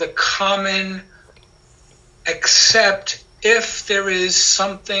common except if there is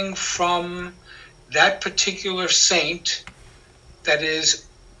something from that particular saint that is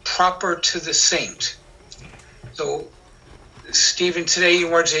proper to the saint. So, Stephen, today you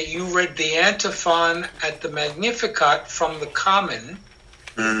read the antiphon at the Magnificat from the common,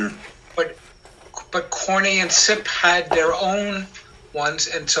 but Corny and Sip had their own ones,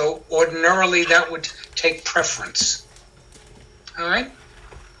 and so ordinarily that would take preference. All right?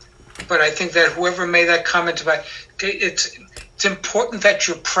 But I think that whoever made that comment about, okay, it's important that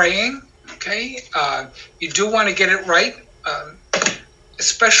you're praying, okay? You do want to get it right,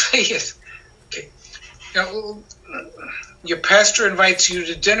 especially if, okay, you know, your pastor invites you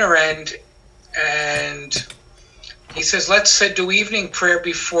to dinner and he says, let's do evening prayer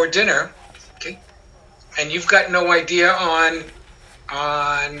before dinner, okay? And you've got no idea on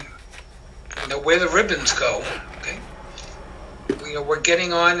where the ribbons go, okay? You know, we're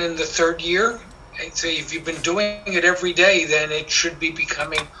getting on in the third year. And so if you've been doing it every day, then it should be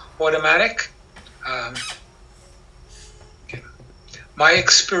becoming automatic. Okay. My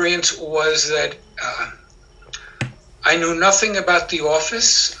experience was that I knew nothing about the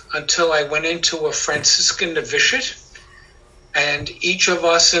office until I went into a Franciscan novitiate, and each of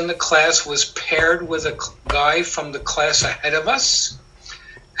us in the class was paired with a guy from the class ahead of us,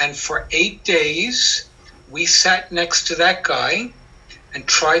 and for 8 days we sat next to that guy and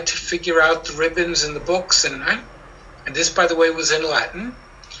tried to figure out the ribbons and the books, and this, by the way, was in Latin.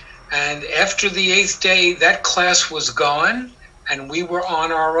 And after the 8th day, that class was gone, and we were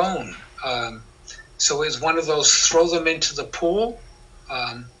on our own. So it was one of those throw them into the pool.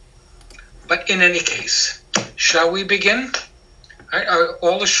 But in any case, shall we begin? Are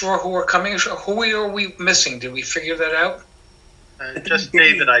all ashore who are coming? Who are we missing? Did we figure that out? Just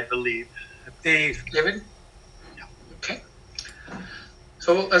David, I believe. David? Yeah. Okay.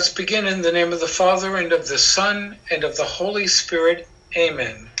 So let's begin in the name of the Father, and of the Son, and of the Holy Spirit.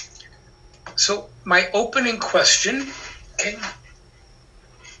 Amen. So my opening question, okay,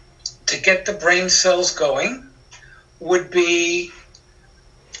 to get the brain cells going, would be,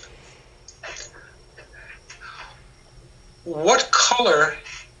 what color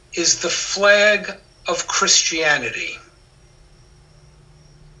is the flag of Christianity?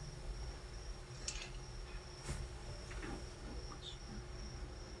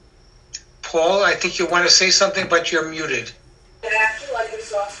 Paul, I think you want to say something, but you're muted.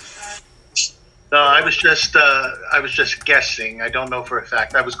 No, I was just guessing. I don't know for a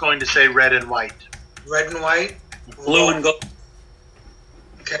fact. I was going to say red and white. Red and white? Blue and gold.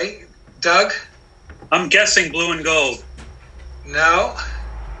 Okay. Doug? I'm guessing blue and gold. No.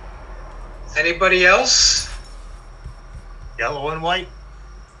 Anybody else? Yellow and white?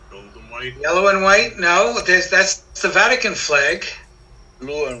 Gold and white. Yellow and white? No. That's the Vatican flag.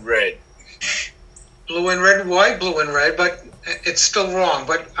 Blue and red. Blue and red, white, blue and red, but it's still wrong.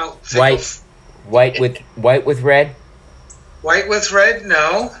 But I'll think white with red. White with red?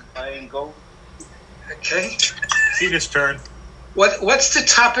 No. White and gold. Okay. Peter's turn. What's the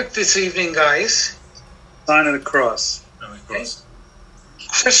topic this evening, guys? Sign of the cross. Okay.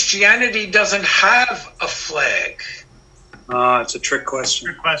 Christianity doesn't have a flag. It's a trick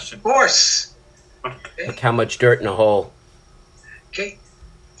question. Good question. Of course. Okay. Look how much dirt in a hole. Okay.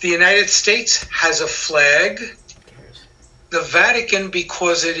 The United States has a flag. The Vatican,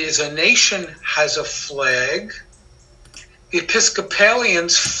 because it is a nation, has a flag. The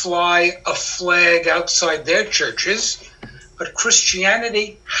Episcopalians fly a flag outside their churches, but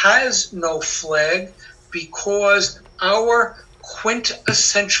Christianity has no flag because our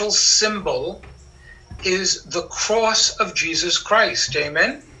quintessential symbol is the cross of Jesus Christ.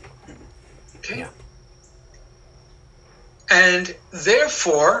 Amen? Okay. Yeah. And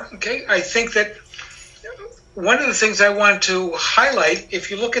therefore, okay, I think that one of the things I want to highlight, if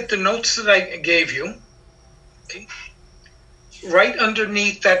you look at the notes that I gave you, okay, right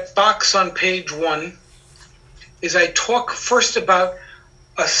underneath that box on page 1, is I talk first about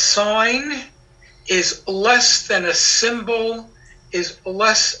a sign is less than a symbol, is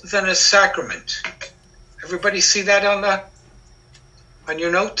less than a sacrament. Everybody see that on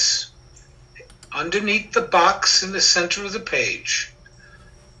your notes? Underneath the box in the center of the page.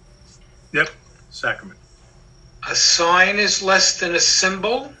 Yep. Sacrament. A sign is less than a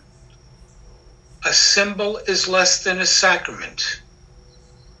symbol. A symbol is less than a sacrament.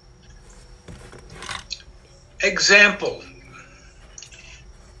 Example.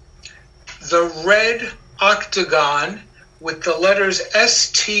 The red octagon with the letters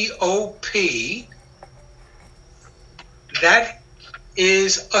STOP, that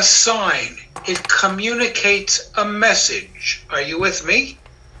is a sign. It communicates a message. Are you with me?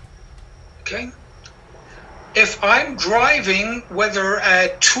 Okay? If I'm driving, whether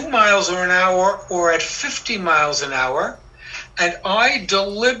at 2 miles an hour or at 50 miles an hour, and I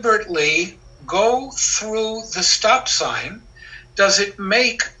deliberately go through the stop sign, does it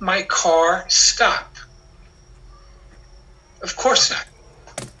make my car stop? Of course not.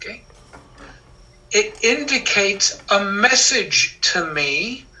 Okay? It indicates a message to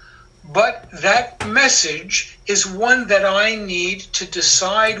me, but that message is one that I need to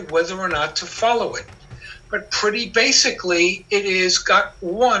decide whether or not to follow it. But pretty basically, it is got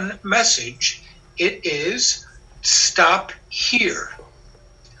one message. It is stop here.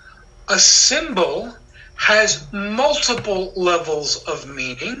 A symbol has multiple levels of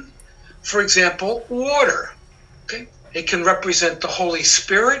meaning. For example, water. Okay? It can represent the Holy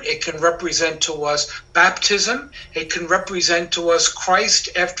Spirit. It can represent to us baptism. It can represent to us Christ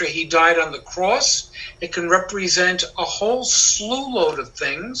after he died on the cross. It can represent a whole slew load of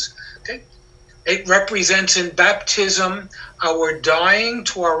things. Okay? It represents in baptism our dying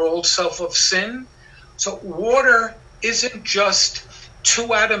to our old self of sin. So water isn't just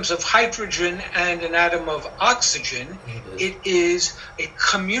 2 atoms of hydrogen and an atom of oxygen. It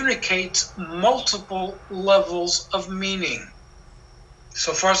communicates multiple levels of meaning.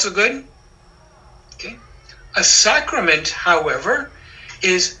 So far, so good? Okay. A sacrament, however,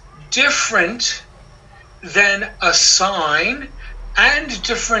 is different than a sign and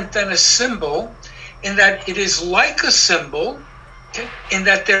different than a symbol in that it is like a symbol, okay, in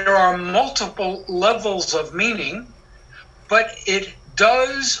that there are multiple levels of meaning, but it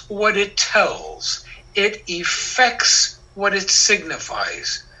does what it tells. It effects what it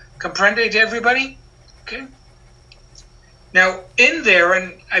signifies. Comprende, everybody? Okay. Now, in there,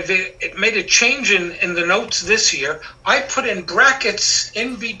 and it made a change in the notes this year, I put in brackets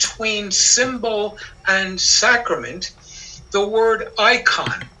in between symbol and sacrament the word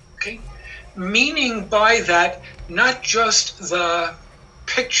icon, okay? Meaning by that, not just the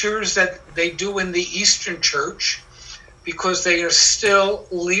pictures that they do in the Eastern Church, because they are still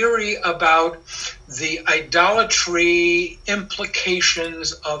leery about the idolatry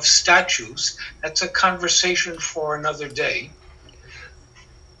implications of statues. That's a conversation for another day.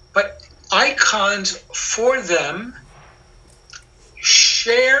 But icons for them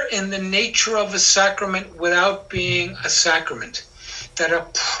share in the nature of a sacrament without being a sacrament. That a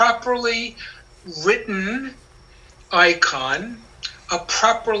properly written icon, a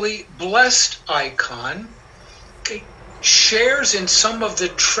properly blessed icon, okay, shares in some of the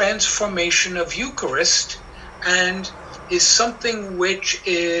transformation of Eucharist and is something which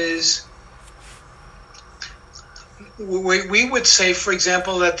is, we would say, for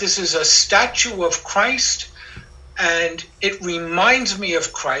example, that this is a statue of Christ and it reminds me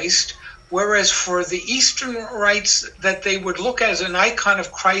of Christ, whereas for the Eastern rites that they would look as an icon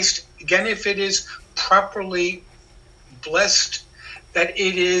of Christ, again, if it is properly blessed, that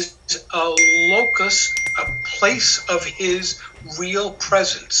it is a locus, a place of his real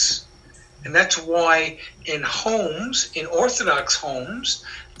presence. And that's why in homes, in Orthodox homes,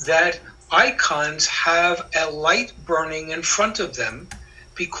 that icons have a light burning in front of them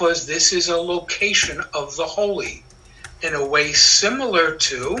because this is a location of the holy, in a way similar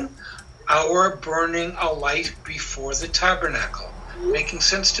to our burning a light before the tabernacle. Making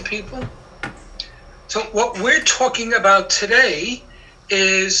sense to people? So what we're talking about today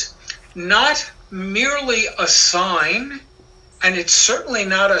is not merely a sign, and it's certainly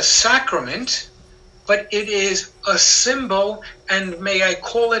not a sacrament, but it is a symbol, and may I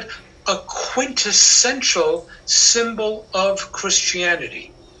call it a quintessential symbol of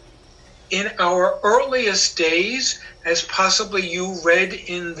Christianity. In our earliest days, as possibly you read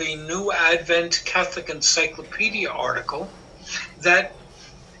in the New Advent Catholic Encyclopedia article, that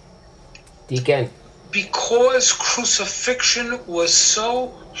Deacon. Because crucifixion was so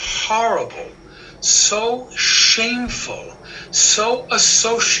horrible, so shameful, so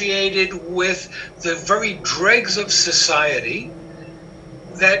associated with the very dregs of society,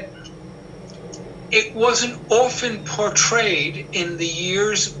 that it wasn't often portrayed in the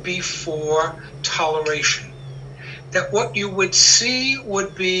years before toleration. That what you would see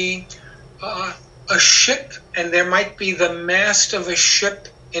would be a ship, and there might be the mast of a ship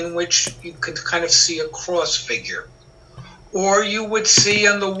in which you could kind of see a cross figure. Or you would see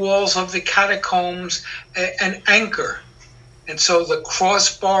on the walls of the catacombs an anchor. And so the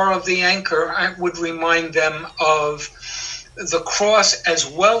crossbar of the anchor would remind them of the cross, as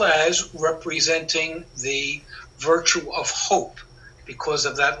well as representing the virtue of hope because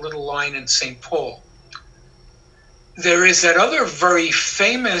of that little line in St. Paul. There is that other very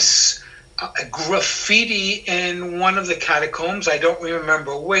famous graffiti in one of the catacombs, I don't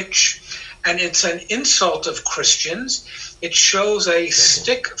remember which, and it's an insult of Christians. It shows a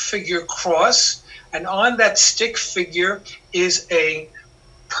stick figure cross, and on that stick figure is a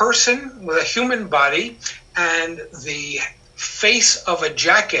person with a human body and the face of a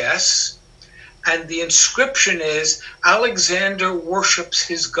jackass, and the inscription is, Alexander worships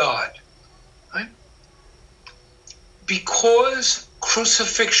his God. Right? Because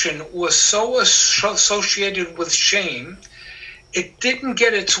crucifixion was so associated with shame, it didn't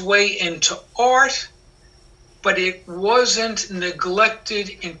get its way into art, but it wasn't neglected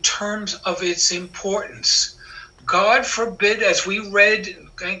in terms of its importance. God forbid, as we read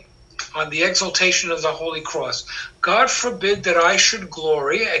on the exaltation of the Holy Cross, God forbid that I should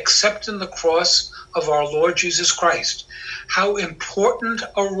glory except in the cross of our Lord Jesus Christ. How important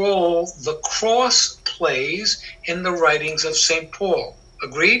a role the cross plays in the writings of St. Paul.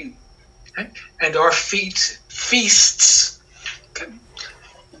 Agreed? Okay. And our feasts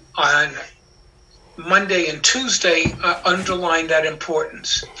on Monday and Tuesday underline that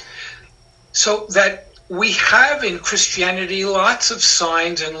importance. So that we have in Christianity lots of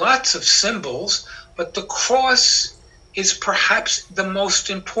signs and lots of symbols, but the cross is perhaps the most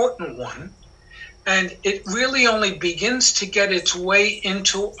important one. And it really only begins to get its way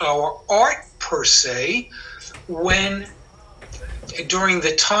into our art per se when, during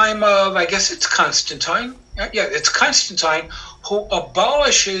the time of, I guess it's Constantine. Yeah, it's Constantine who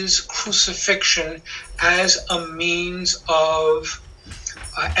abolishes crucifixion as a means of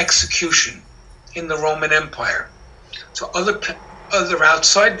execution in the Roman Empire. So other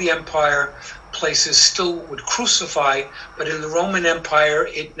outside the empire places still would crucify, but in the Roman Empire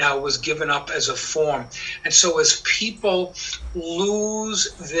it now was given up as a form. And so as people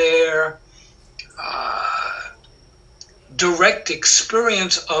lose their direct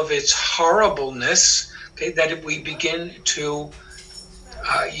experience of its horribleness, okay, that we begin to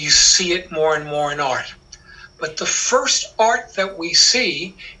you see it more and more in art. But the first art that we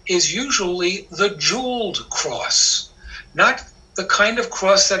see is usually the jeweled cross, not the kind of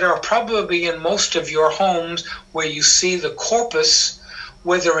cross that are probably in most of your homes where you see the corpus,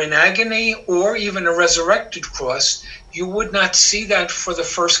 whether in agony or even a resurrected cross. You would not see that for the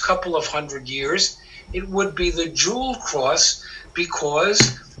first couple of 100 years. It would be the jeweled cross,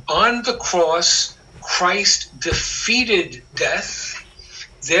 because on the cross, Christ defeated death.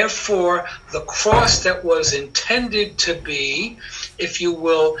 Therefore, the cross that was intended to be, if you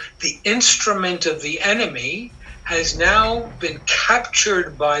will, the instrument of the enemy, has now been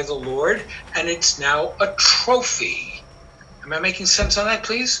captured by the Lord, and it's now a trophy. Am I making sense on that,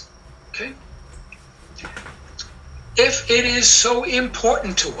 please? Okay. If it is so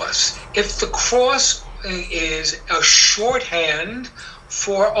important to us, if the cross is a shorthand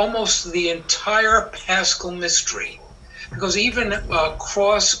for almost the entire Paschal mystery, because even a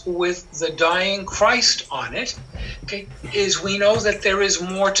cross with the dying Christ on it, okay, is we know that there is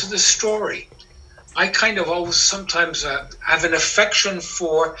more to the story. I kind of always sometimes have an affection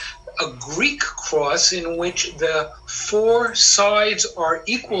for a Greek cross in which the four sides are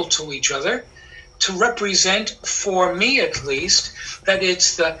equal to each other, to represent, for me at least, that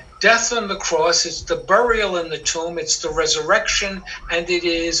it's the death on the cross, it's the burial in the tomb, it's the resurrection, and it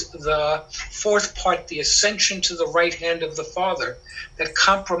is the fourth part, the ascension to the right hand of the Father, that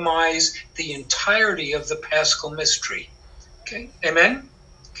comprise the entirety of the Paschal mystery. Okay, amen?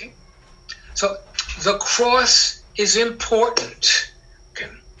 Okay, so the cross is important. Okay.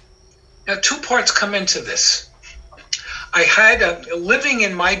 Now, two parts come into this. I had living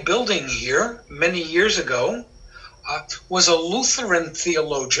in my building here many years ago was a Lutheran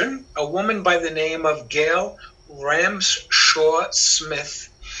theologian, a woman by the name of Gail Ramshaw Smith.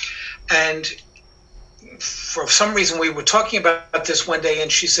 And for some reason we were talking about this one day,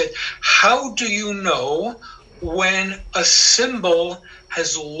 and she said, how do you know when a symbol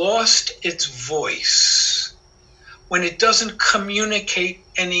has lost its voice, when it doesn't communicate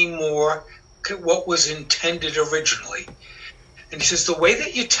anymore what was intended originally? And he says the way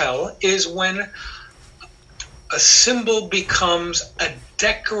that you tell is when a symbol becomes a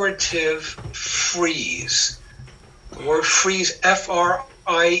decorative frieze. The word frieze,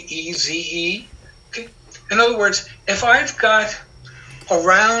 F-R-I-E-Z-E. Okay? In other words, if I've got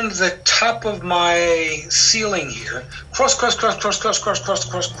around the top of my ceiling here, cross, cross, cross, cross, cross, cross, cross,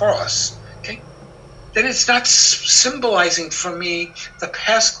 cross, cross, okay, then it's not symbolizing for me the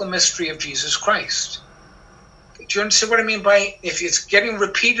Paschal mystery of Jesus Christ. Do you understand what I mean by, if it's getting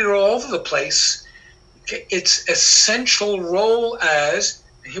repeated all over the place, okay, its essential role as,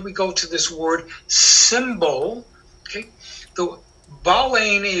 and here we go to this word, symbol, okay, the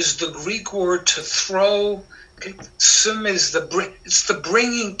balein is the Greek word to throw, Okay? Sim is it's the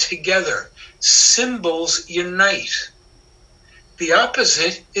bringing together. Symbols unite. The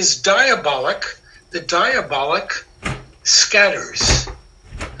opposite is diabolic. The diabolic scatters.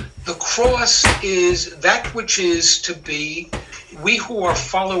 The cross is that which is to be. We who are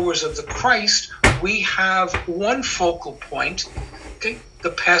followers of the Christ, we have one focal point, okay?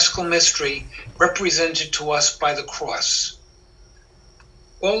 The Paschal mystery represented to us by the cross.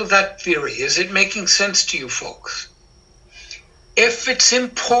 All of that theory, is it making sense to you folks? If it's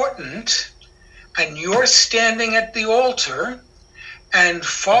important and you're standing at the altar and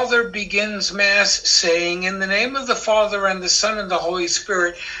Father begins Mass saying, in the name of the Father and the Son and the Holy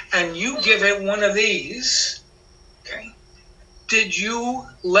Spirit, and you give it one of these, okay? Did you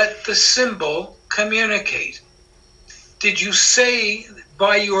let the symbol communicate? Did you say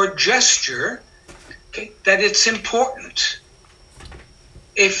by your gesture, okay, that it's important?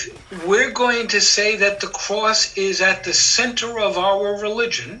 If we're going to say that the cross is at the center of our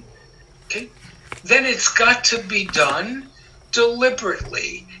religion, okay, then it's got to be done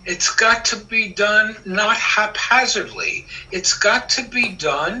deliberately. It's got to be done not haphazardly. It's got to be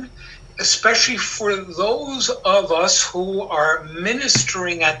done, especially for those of us who are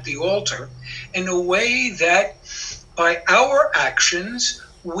ministering at the altar, in a way that by our actions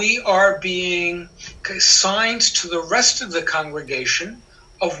we are being signs to the rest of the congregation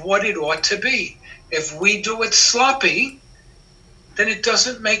of what it ought to be. If we do it sloppy, then it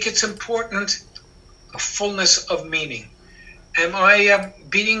doesn't make its important fullness of meaning. Am I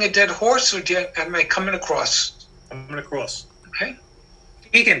beating a dead horse, or am I coming across? Coming across. Okay.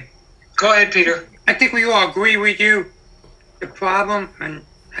 Deacon, Go ahead, Peter. I think we all agree with you. The problem, and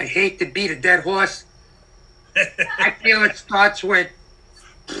I hate to beat a dead horse, I feel it starts with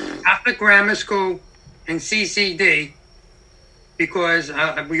Catholic Grammar School and CCD, because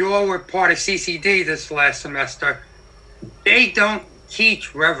we all were part of CCD this last semester. They don't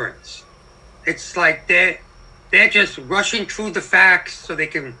teach reverence. It's like they're just rushing through the facts so they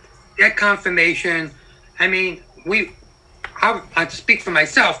can get confirmation. I mean, I'll speak for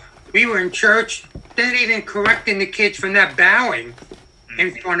myself. We were in church. They're even correcting the kids for not bowing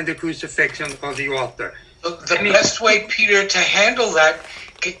in front of the crucifixion of the altar. The best way, Peter, to handle that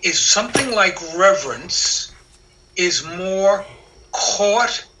is something like reverence is more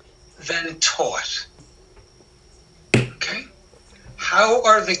caught than taught. Okay? How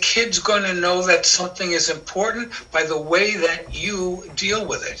are the kids going to know that something is important? By the way that you deal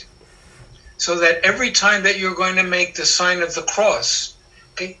with it. So that every time that you're going to make the sign of the cross,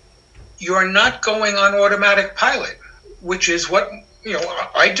 okay, you're not going on automatic pilot, which is what,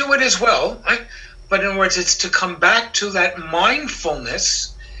 I do it as well. But in other words, it's to come back to that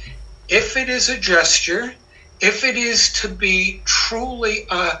mindfulness. If it is a gesture, if it is to be truly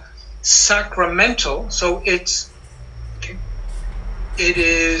sacramental, so it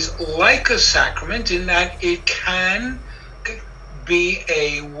is like a sacrament in that it can be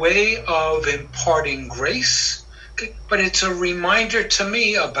a way of imparting grace, but it's a reminder to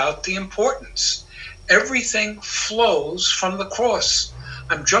me about the importance. Everything flows from the cross.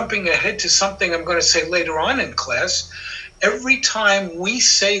 I'm jumping ahead to something I'm going to say later on in class. Every time we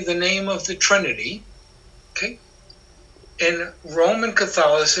say the name of the Trinity, okay, in Roman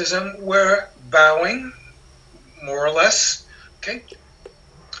Catholicism, we're bowing, more or less, okay?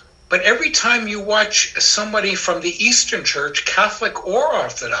 But every time you watch somebody from the Eastern Church, Catholic or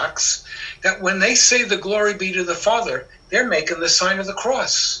Orthodox, that when they say the glory be to the Father, they're making the sign of the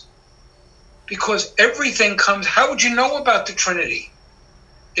cross. Because everything comes, how would you know about the Trinity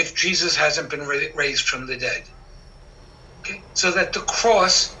if Jesus hasn't been raised from the dead? Okay? So that the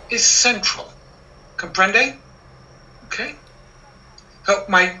cross is central. Comprende? Okay? So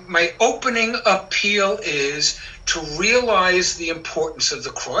my opening appeal is to realize the importance of the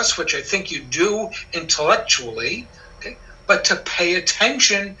cross, which I think you do intellectually, okay? But to pay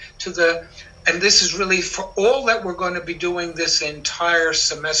attention to and this is really for all that we're going to be doing this entire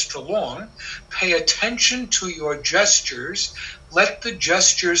semester long, pay attention to your gestures, let the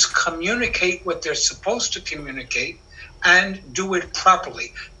gestures communicate what they're supposed to communicate, and do it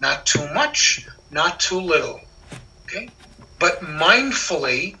properly. Not too much, not too little, okay? But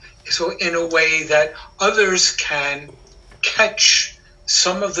mindfully, so in a way that others can catch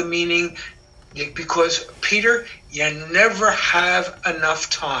some of the meaning, because, Peter, you never have enough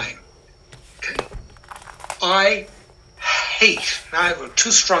time. Okay? I hate, not too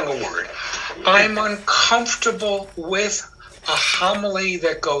strong a word, I'm uncomfortable with a homily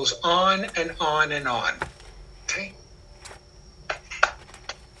that goes on and on and on. Okay?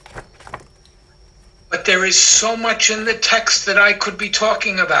 But there is so much in the text that I could be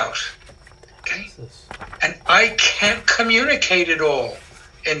talking about. Okay? And I can't communicate it all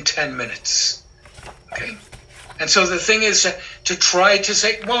in 10 minutes. Okay? And so the thing is to try to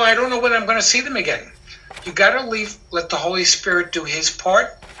say, well, I don't know when I'm going to see them again. You got to let the Holy Spirit do his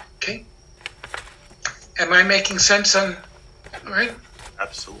part. Okay? Am I making sense on, all right?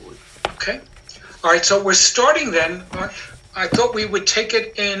 Absolutely. Okay. All right, so we're starting then. I thought we would take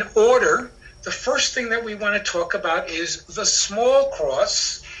it in order. The first thing that we want to talk about is the small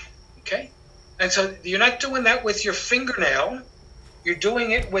cross. Okay? And so you're not doing that with your fingernail. You're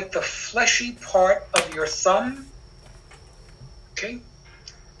doing it with the fleshy part of your thumb. Okay?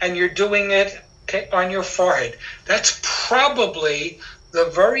 And you're doing it, okay, on your forehead. That's probably the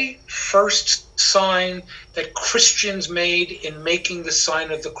very first sign that Christians made in making the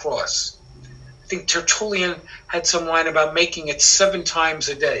sign of the cross. I think Tertullian had some line about making it 7 times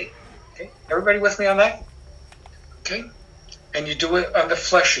a day. Okay, everybody with me on that? Okay, and you do it on the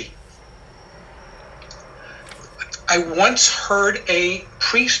fleshy. I once heard a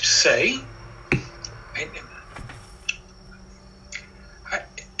priest say,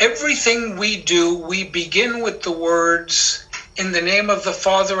 everything we do, we begin with the words, in the name of the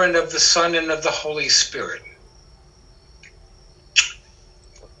Father and of the Son and of the Holy Spirit.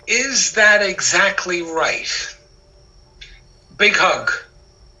 Is that exactly right? Big hug.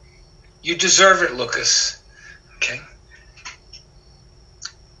 You deserve it, Lucas. Okay.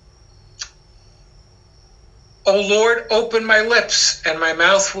 O Lord, open my lips, and my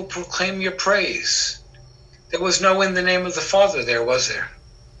mouth will proclaim your praise. There was no in the name of the Father there, was there?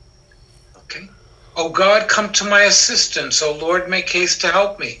 Okay. O God, come to my assistance. O Lord, make haste to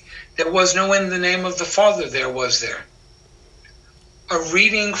help me. There was no in the name of the Father there, was there? A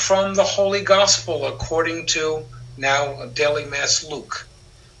reading from the Holy Gospel according to now Daily Mass Luke.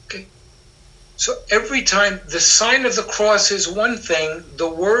 Okay. So every time the sign of the cross is one thing, the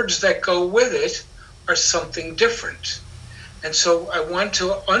words that go with it are something different. And so I want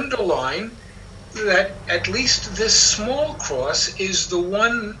to underline that at least this small cross is the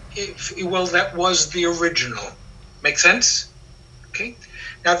one, if you will, that was the original. Make sense? Okay.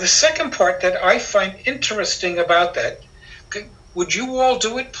 Now the second part that I find interesting about that, okay, would you all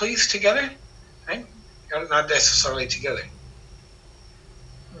do it, please, together? Right? Not necessarily together.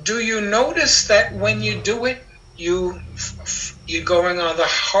 Do you notice that when you do it, you're going on the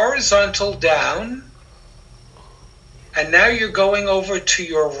horizontal down, and now you're going over to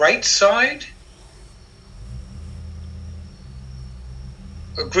your right side?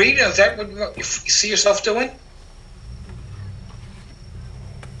 Agreed? Is that what you see yourself doing?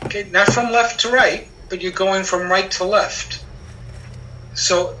 Okay, not from left to right, but you're going from right to left.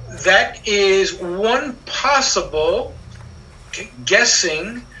 So that is one possible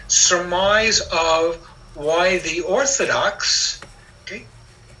guessing, surmise of why the Orthodox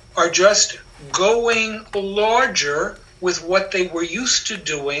are just going larger with what they were used to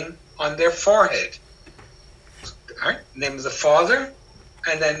doing on their forehead. All right, name of the Father,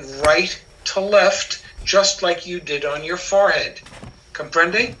 and then right to left, just like you did on your forehead.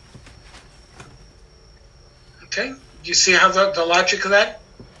 Comprende? Okay, do you see how the logic of that?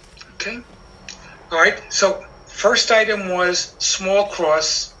 Okay, all right, so first item was small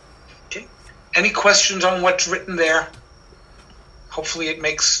cross. Okay, any questions on what's written there? Hopefully it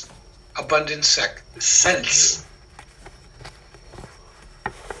makes abundant sense.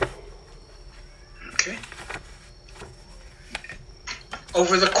 Okay.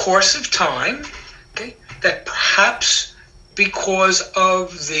 Over the course of time, okay, that perhaps because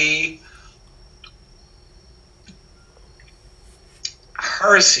of the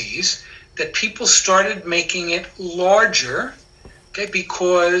heresies, that people started making it larger, okay,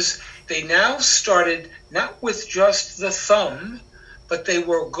 because they now started not with just the thumb, but they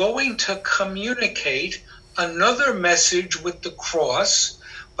were going to communicate another message with the cross.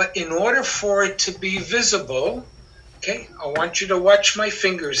 But in order for it to be visible, okay, I want you to watch my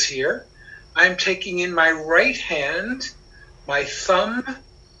fingers here. I'm taking in my right hand, my thumb,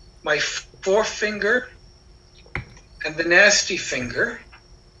 my forefinger, and the nasty finger.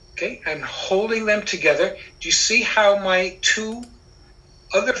 Okay, I'm holding them together. Do you see how my two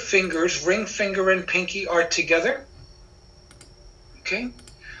other fingers, ring finger and pinky, are together? Okay.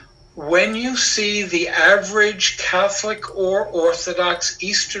 When you see the average Catholic or Orthodox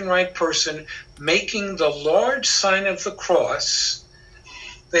Eastern Rite person making the large sign of the cross,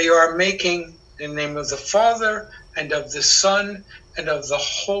 they are making in the name of the Father and of the Son and of the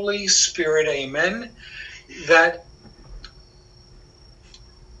Holy Spirit, amen, that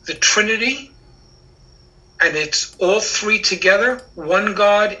the Trinity, and it's all three together, one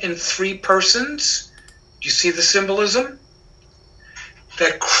God in 3 persons. Do you see the symbolism?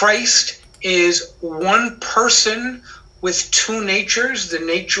 That Christ is one person with two natures, the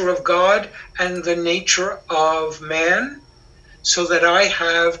nature of God and the nature of man, so that I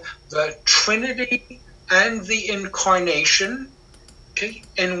have the Trinity and the Incarnation, okay,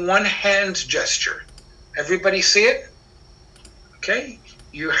 in one hand gesture. Everybody see it? Okay.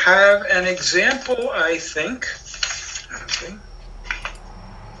 You have an example, I think, okay,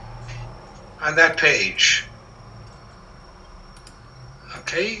 on that page.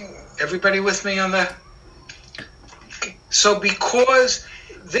 Okay, everybody with me on that? Okay. So because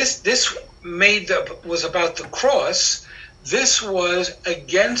this was about the cross, this was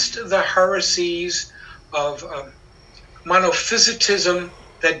against the heresies of monophysitism,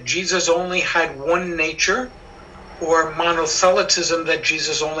 that Jesus only had one nature, or monothelitism, that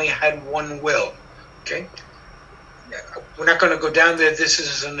Jesus only had one will. Okay? We're not going to go down there. This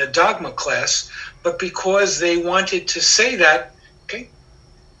is in a dogma class, but because they wanted to say that, okay,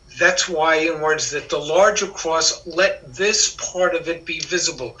 that's why, in words, that the larger cross, let this part of it be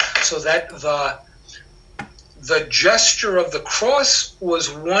visible, so that the gesture of the cross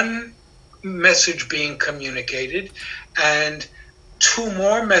was one message being communicated, and two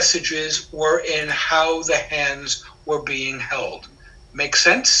more messages were in how the hands were being held. Make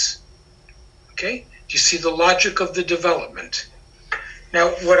sense? Okay? Do you see the logic of the development? Now,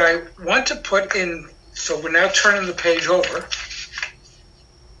 what I want to put in, so we're now turning the page over.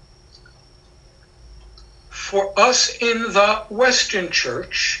 For us in the Western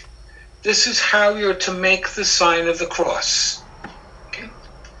Church, this is how you're to make the sign of the cross. Okay?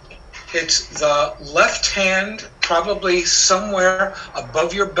 It's the left hand, probably somewhere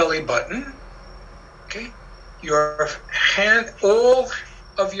above your belly button. Okay? Your hand, all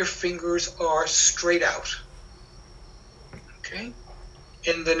of your fingers are straight out. Okay?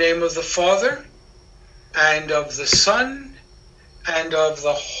 In the name of the Father, and of the Son, and of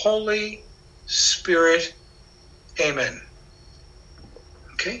the Holy Spirit. Amen.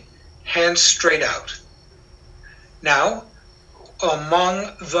 Okay? Hands straight out. Now, among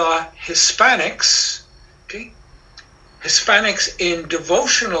the Hispanics, okay, Hispanics in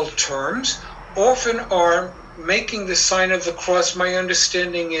devotional terms often are making the sign of the cross, my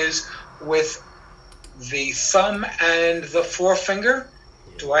understanding is, with the thumb and the forefinger.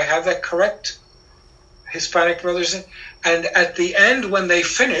 Do I have that correct? Hispanic brothers? And at the end, when they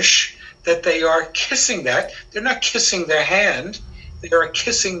finish, that they are kissing that. They're not kissing their hand. They are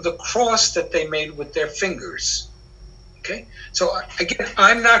kissing the cross that they made with their fingers. Okay? So again,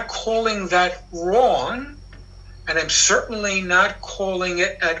 I'm not calling that wrong, and I'm certainly not calling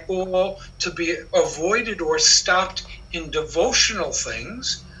it at all to be avoided or stopped in devotional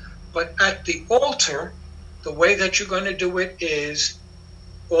things, but at the altar, the way that you're going to do it is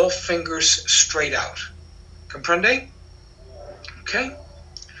all fingers straight out. Comprende? Okay?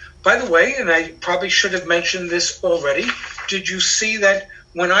 By the way, and I probably should have mentioned this already, did you see that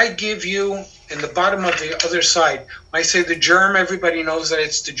when I give you, in the bottom of the other side, when I say the germ, everybody knows that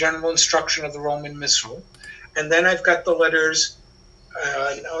it's the general instruction of the Roman Missal. And then I've got the letters,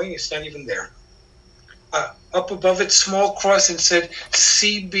 no, it's not even there. Up above it, small cross, and said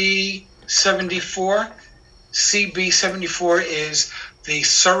CB 74. CB 74 is the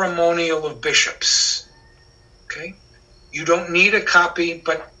ceremonial of bishops. Okay? You don't need a copy,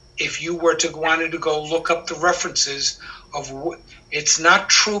 but if you were to wanted to go look up the references of it's not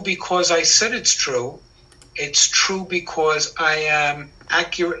true because I said it's true. It's true because I am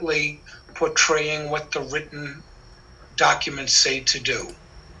accurately portraying what the written documents say to do.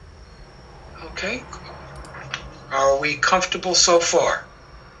 Okay? Are we comfortable so far?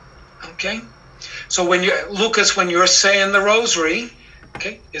 Okay? So when you, Lucas, when you're saying the rosary,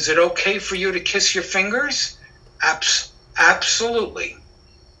 okay, is it okay for you to kiss your fingers? Absolutely.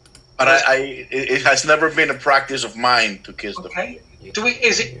 But it has never been a practice of mine to kiss the Okay.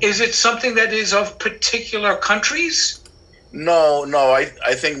 Is it something that is of particular countries? No,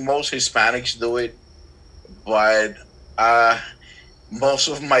 I think most Hispanics do it, but most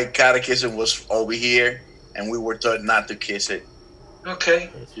of my catechism was over here, and we were taught not to kiss it. Okay.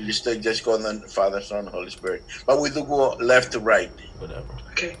 So you just go on the Father, Son, Holy Spirit. But we do go left to right. Whatever.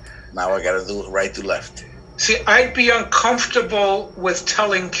 Okay. Now I got to do right to left. See, I'd be uncomfortable with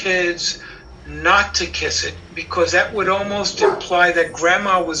telling kids not to kiss it because that would almost imply that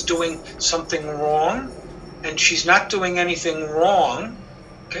grandma was doing something wrong, and she's not doing anything wrong.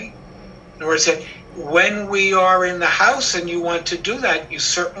 Okay? In other words, that when we are in the house and you want to do that, you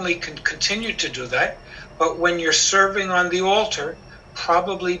certainly can continue to do that. But when you're serving on the altar,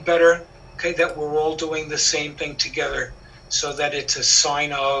 probably better, okay, that we're all doing the same thing together so that it's a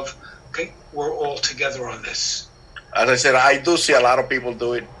sign of, okay, we're all together on this. As I said, I do see a lot of people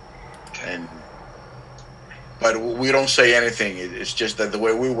do it, and but we don't say anything. It's just that the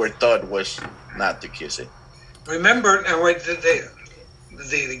way we were taught was not to kiss it. Remember, and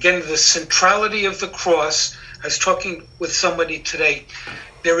again, the centrality of the cross. I was talking with somebody today.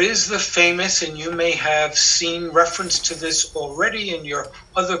 There is the famous, and you may have seen reference to this already in your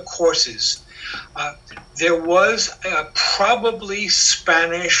other courses. There was a probably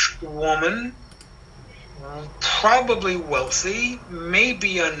Spanish woman, probably wealthy,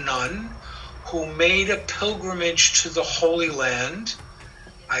 maybe a nun, who made a pilgrimage to the Holy Land,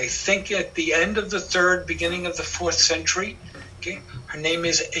 I think at the end of the 3rd, beginning of the 4th century. Okay? Her name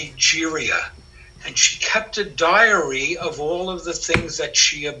is Egeria, and she kept a diary of all of the things that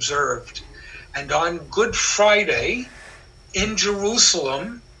she observed. And on Good Friday in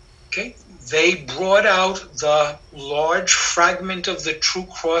Jerusalem, okay, they brought out the large fragment of the true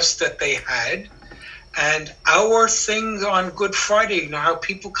cross that they had. And our thing on Good Friday, you know how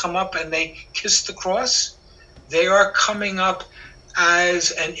people come up and they kiss the cross? They are coming up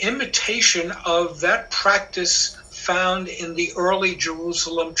as an imitation of that practice found in the early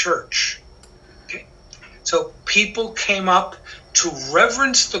Jerusalem church. Okay? So people came up to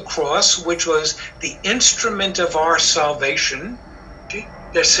reverence the cross, which was the instrument of our salvation. Okay?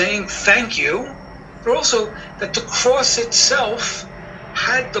 They're saying thank you, but also that the cross itself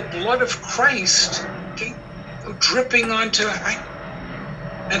had the blood of Christ, okay, dripping onto it.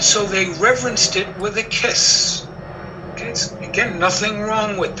 And so they reverenced it with a kiss. Okay? Again, nothing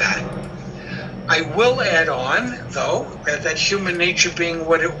wrong with that. I will add on, though, that human nature being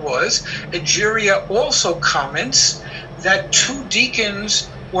what it was, Egeria also comments that 2 deacons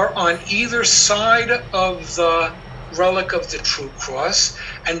were on either side of the relic of the true cross,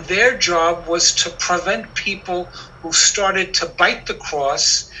 and their job was to prevent people who started to bite the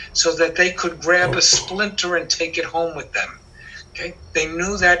cross so that they could grab a splinter and take it home with them. Okay? They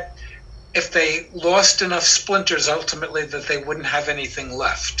knew that if they lost enough splinters, ultimately, that they wouldn't have anything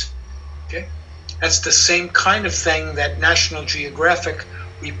left. Okay? That's the same kind of thing that National Geographic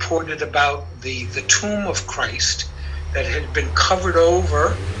reported about the tomb of Christ that had been covered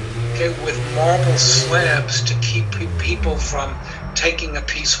over, okay, with marble slabs to keep people from taking a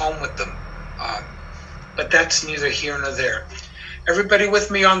piece home with them. But that's neither here nor there. Everybody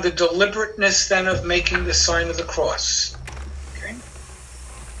with me on the deliberateness then of making the sign of the cross? Okay.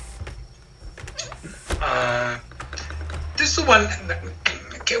 This is the one.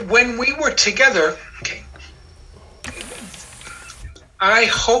 Okay, when we were together, okay, I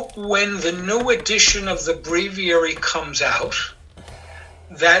hope when the new edition of the breviary comes out,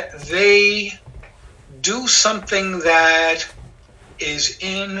 that they do something that is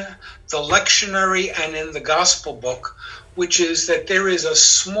in the lectionary and in the gospel book, which is that there is a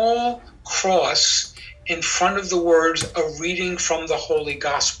small cross in front of the words, a reading from the Holy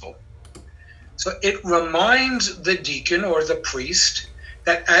Gospel. So it reminds the deacon or the priest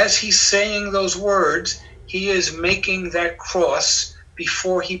that as he's saying those words, he is making that cross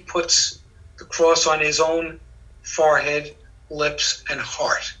before he puts the cross on his own forehead, lips, and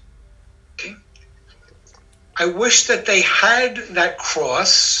heart. Okay? I wish that they had that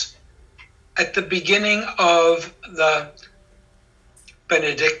cross at the beginning of the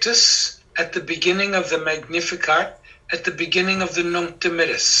Benedictus, at the beginning of the Magnificat, at the beginning of the Nunc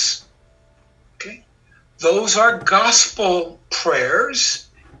Dimittis. Okay? Those are gospel prayers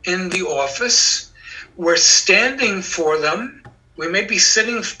in the office. We're standing for them. We may be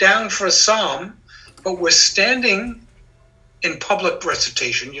sitting down for a psalm, but we're standing in public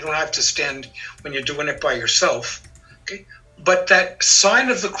recitation. You don't have to stand when you're doing it by yourself. Okay? But that sign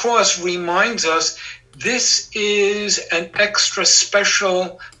of the cross reminds us this is an extra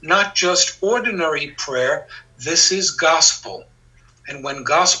special, not just ordinary prayer. This is gospel. And when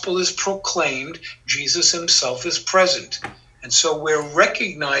gospel is proclaimed, Jesus himself is present. And so we're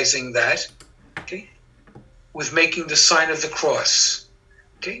recognizing that, okay, with making the sign of the cross,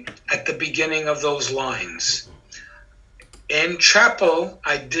 okay, at the beginning of those lines. In chapel,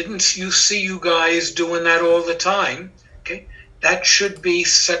 I didn't see you guys doing that all the time, okay? That should be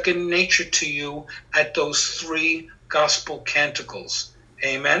second nature to you at those 3 gospel canticles.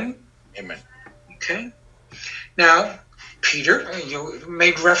 Amen? Amen. Okay. Now, Peter, you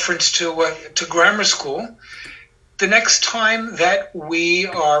made reference to grammar school. The next time that we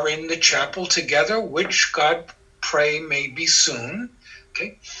are in the chapel together, which God pray may be soon,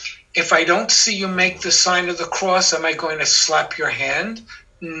 okay, if I don't see you make the sign of the cross, am I going to slap your hand?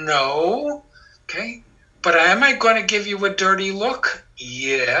 No. Okay. But am I going to give you a dirty look?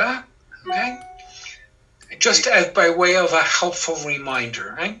 Yeah. Okay. Just as by way of a helpful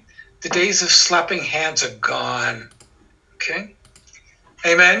reminder, right? The days of slapping hands are gone. Okay.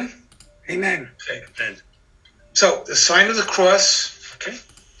 Amen. Amen. Okay. And So the sign of the cross. Okay.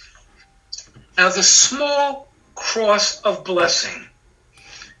 Now the small cross of blessing.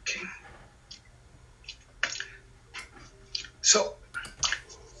 Okay. So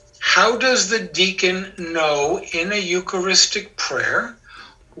how does the deacon know in a Eucharistic prayer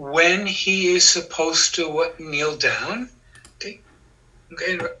when he is supposed to kneel down? Okay.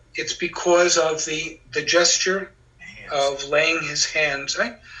 Okay. It's because of the gesture of laying his hands,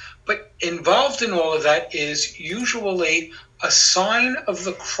 right? But involved in all of that is usually a sign of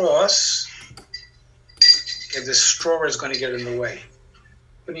the cross. Okay, the straw is going to get in the way.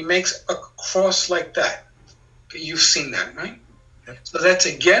 But he makes a cross like that. Okay, you've seen that, right? Yep. So that's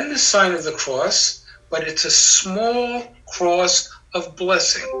again the sign of the cross, but it's a small cross of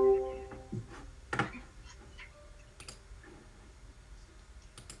blessing.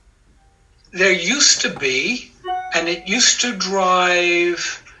 There used to be, and it used to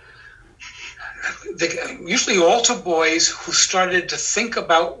drive usually altar boys who started to think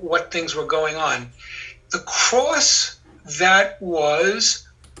about what things were going on. The cross that was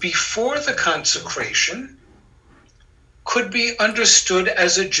before the consecration could be understood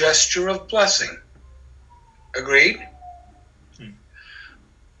as a gesture of blessing. Agreed?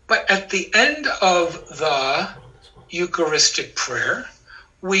 But at the end of the Eucharistic prayer,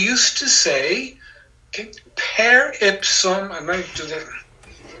 we used to say, okay, per ipsum, I'm going to do that.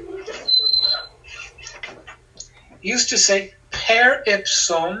 Used to say, per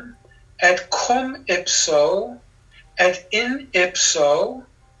ipsum, et cum ipso, et in ipso,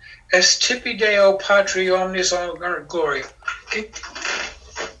 est tipi Deo patri omnis gloria. Okay?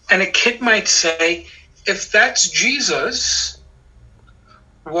 And a kid might say, if that's Jesus,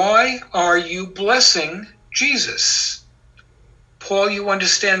 why are you blessing Jesus? Paul, you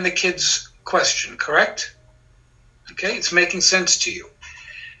understand the kid's question, correct? Okay, it's making sense to you.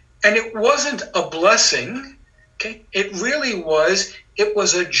 And it wasn't a blessing. Okay, it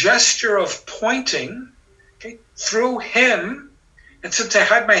was a gesture of pointing, okay, through him. And since I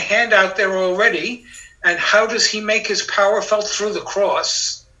had my hand out there already, and how does he make his power felt? Through the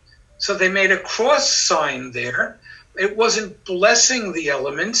cross? So they made a cross sign there. It wasn't blessing the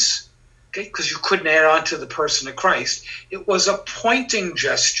elements, okay, because you couldn't add on to the person of Christ. It was a pointing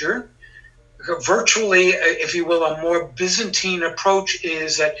gesture. Virtually, if you will, a more Byzantine approach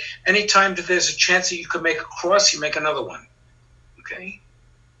is that anytime that there's a chance that you can make a cross, you make another one. Okay?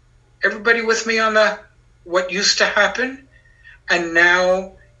 Everybody with me on what used to happen? And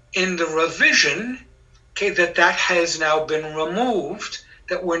now in the revision, okay, that has now been removed,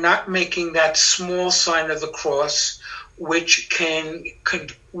 that we're not making that small sign of the cross, which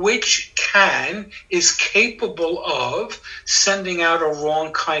is capable of sending out a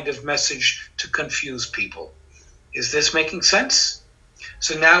wrong kind of message to confuse people. Is this making sense?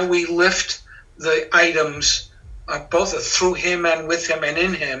 So now we lift the items, both through him and with him and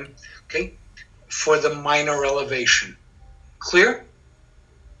in him, okay, for the minor elevation. Clear?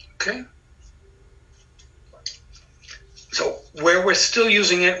 Okay. So where we're still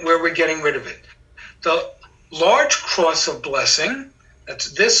using it, where we're getting rid of it. The large cross of blessing,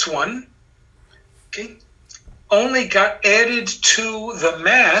 that's this one, okay, only got added to the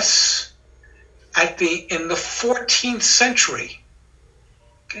Mass in the 14th century.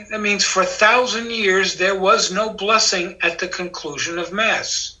 Okay, that means for 1,000 years there was no blessing at the conclusion of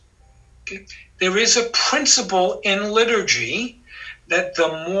Mass. Okay, there is a principle in liturgy that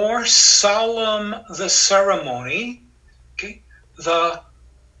the more solemn the ceremony, okay, the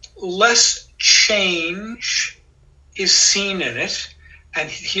less change is seen in it. And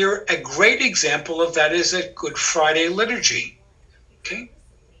here, a great example of that is a Good Friday liturgy. Okay,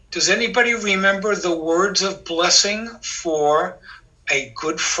 does anybody remember the words of blessing for a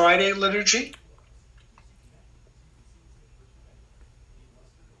Good Friday liturgy?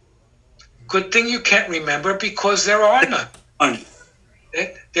 Good thing you can't remember, because there are none.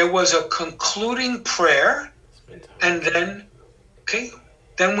 There was a concluding prayer, and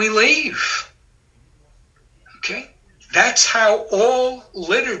then we leave. Okay, that's how all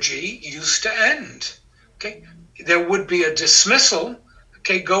liturgy used to end. Okay, there would be a dismissal.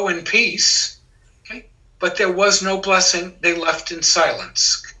 Okay, go in peace. Okay, but there was no blessing. They left in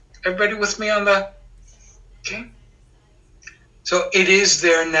silence. Everybody with me on that? Okay, so it is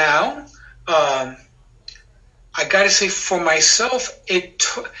there now. I got to say, for myself,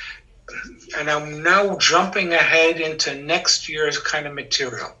 and I'm now jumping ahead into next year's kind of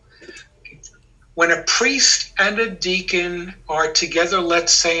material. When a priest and a deacon are together,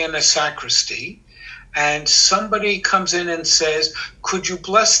 let's say in a sacristy, and somebody comes in and says, could you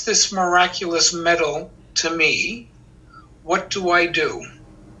bless this miraculous medal to me? What do I do?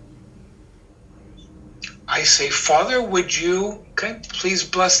 I say, Father, would you, please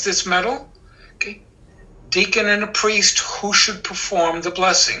bless this medal? Okay. Deacon and a priest, who should perform the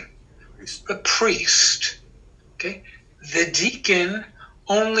blessing? The priest. Okay. The deacon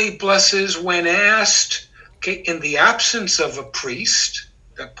only blesses when asked, in the absence of a priest,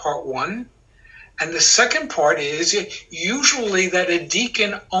 that part one. And the second part is usually that a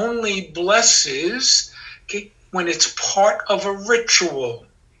deacon only blesses when it's part of a ritual.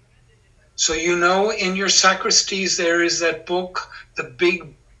 So in your sacristies there is that book, the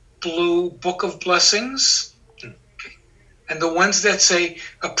big blue book of blessings. And the ones that say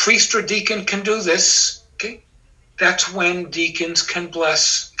a priest or deacon can do this, that's when deacons can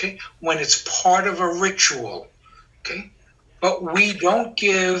bless, when it's part of a ritual. But we don't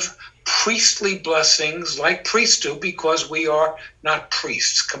give priestly blessings like priests do because we are not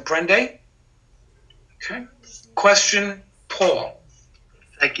priests. Comprende? Okay. Question, Paul.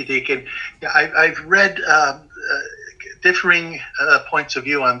 Thank you, Deacon. Yeah, I've read differing points of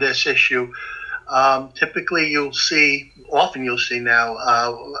view on this issue. Typically, you'll see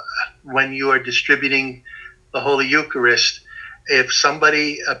now, when you are distributing the Holy Eucharist, if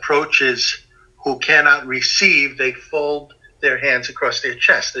somebody approaches who cannot receive, they fold their hands across their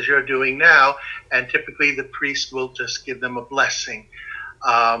chest, as you're doing now, and typically the priest will just give them a blessing.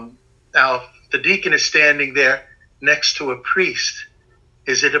 Now, if the deacon is standing there next to a priest,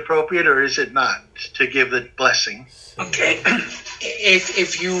 is it appropriate or is it not to give the blessing? Okay.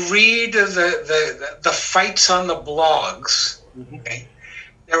 If you read the fights on the blogs,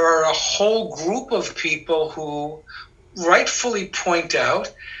 there are a whole group of people who rightfully point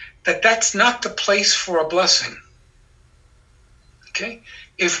out that that's not the place for a blessing. Okay?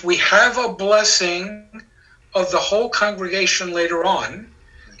 If we have a blessing of the whole congregation later on,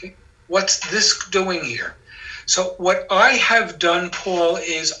 what's this doing here? So what I have done, Paul,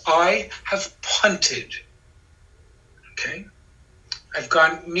 is I have punted. Okay? I've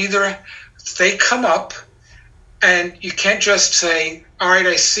gone they come up, and you can't just say, all right,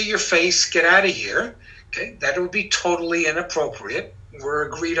 I see your face, get out of here. Okay? That would be totally inappropriate. We're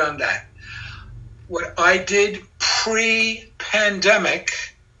agreed on that. What I did pre-pandemic,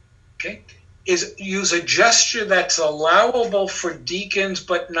 is use a gesture that's allowable for deacons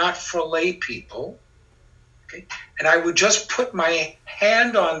but not for lay people. And I would just put my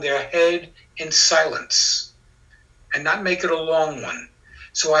hand on their head in silence and not make it a long one.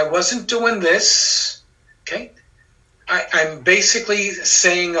 So I wasn't doing this. I'm basically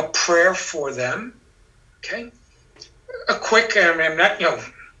saying a prayer for them. A quick, I'm not,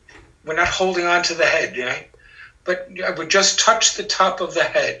 we're not holding on to the head, but I would just touch the top of the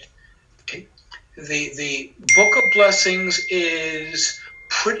head. The Book of Blessings is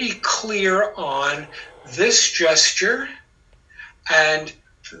pretty clear on this gesture and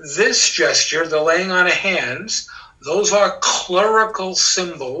this gesture, the laying on of hands. Those are clerical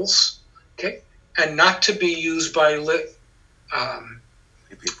symbols, and not to be used by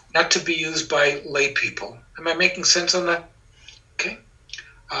lay people. Am I making sense on that? Okay.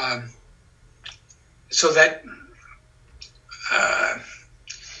 So that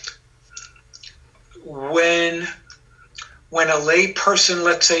when a lay person,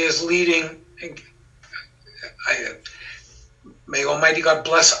 let's say, is leading, may Almighty God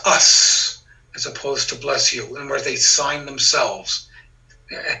bless us as opposed to bless you, and where they sign themselves.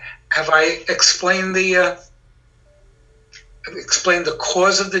 Have I explained the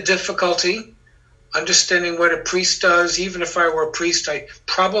cause of the difficulty? Understanding what a priest does. Even if I were a priest, I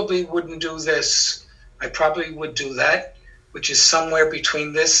probably wouldn't do this. I probably would do that, which is somewhere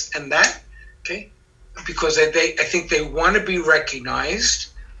between this and that. Because I think they want to be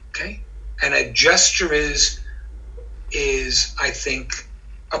recognized. And a gesture is I think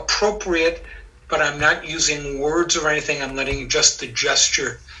appropriate, but I'm not using words or anything. I'm letting just the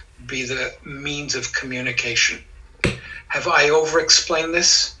gesture be the means of communication. Have I over-explained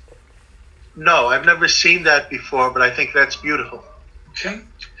this? No, I've never seen that before, but I think that's beautiful. Okay.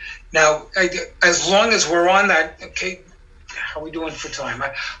 Now, as long as we're on that, how are we doing for time?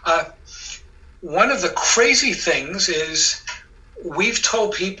 One of the crazy things is we've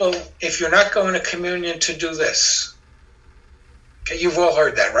told people, if you're not going to communion, to do this. You've all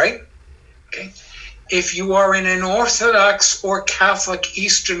heard that, right? If you are in an Orthodox or Catholic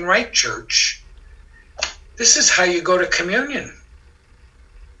Eastern Rite Church, this is how you go to communion.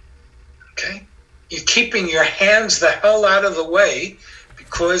 You're keeping your hands the hell out of the way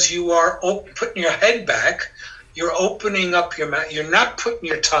because you are putting your head back. You're opening up your mouth. You're not putting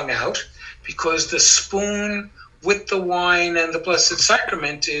your tongue out because the spoon with the wine and the Blessed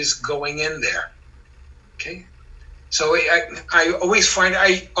Sacrament is going in there. So I always find,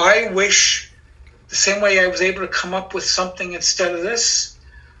 I wish The same way I was able to come up with something instead of this,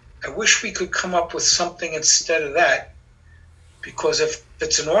 I wish we could come up with something instead of that, because if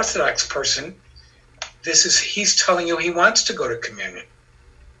it's an Orthodox person, he's telling you he wants to go to communion.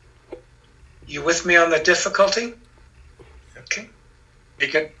 You with me on the difficulty? Okay.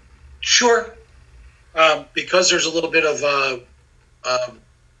 Deacon, Sure. because there's a little bit of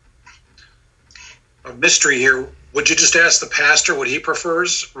a mystery here, would you just ask the pastor what he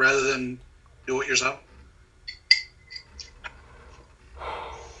prefers rather than do it yourself?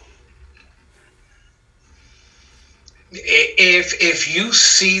 If you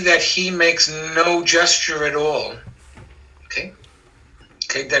see that he makes no gesture at all, okay,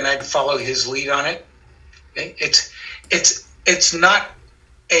 then I'd follow his lead on it. Okay, it's not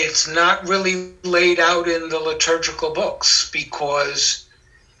really laid out in the liturgical books because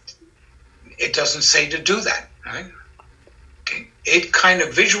it doesn't say to do that, right? Okay, it kind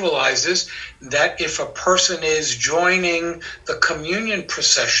of visualizes that if a person is joining the communion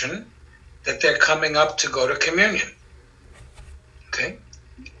procession, that they're coming up to go to communion. Okay.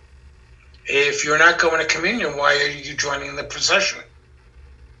 If you're not going to communion, why are you joining the procession?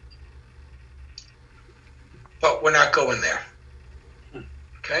 But we're not going there.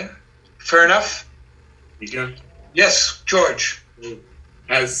 Okay. Fair enough? Deacon, Yes, George.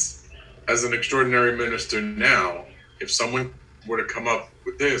 as an extraordinary minister now, if someone were to come up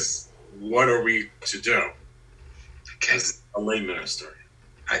with this, what are we to do Okay. as a lay minister?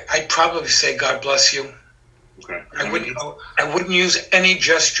 I'd probably say God bless you. Okay. I wouldn't use any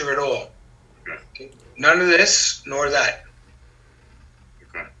gesture at all. Okay. None of this nor that.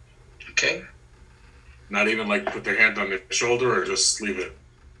 Okay. Okay. Not even like put their hand on their shoulder or just leave it.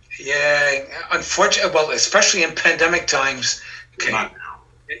 Yeah. Unfortunately, well, especially in pandemic times. Okay. Not now.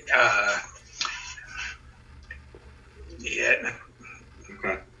 Yeah.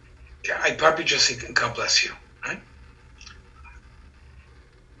 Okay. I'd probably just say God bless you. Right?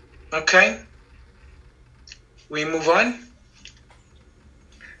 Okay. We move on.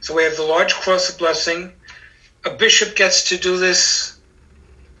 So we have the large cross of blessing. A bishop gets to do this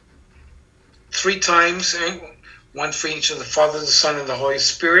 3 times, one for each of the Father, the Son, and the Holy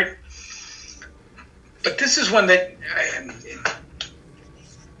Spirit. But this is one that,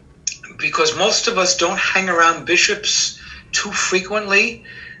 because most of us don't hang around bishops too frequently,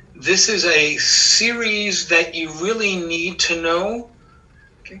 this is a series that you really need to know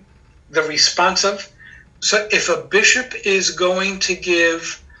the response of. So if a bishop is going to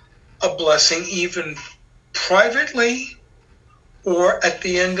give a blessing, even privately or at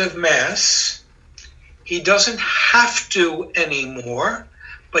the end of Mass, he doesn't have to anymore,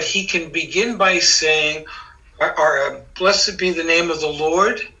 but he can begin by saying, blessed be the name of the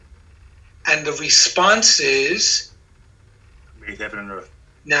Lord, and the response is, Made heaven and earth.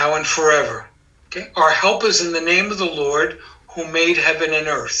 now and forever. Okay? Our help is in the name of the Lord who made heaven and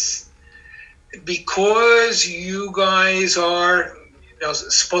earth. Because you guys are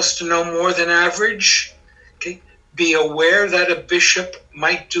supposed to know more than average, okay, be aware that a bishop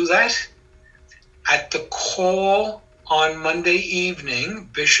might do that. At the call on Monday evening,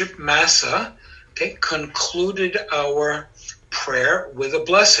 Bishop Massa, okay, concluded our prayer with a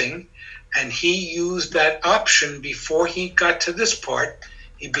blessing, and he used that option before he got to this part.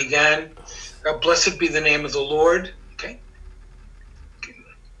 He began, blessed be the name of the Lord.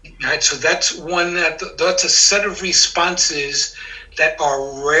 Right, so that's that's a set of responses that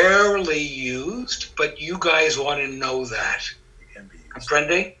are rarely used, but you guys want to know that.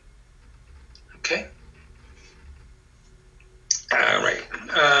 Comprende? Okay. All right.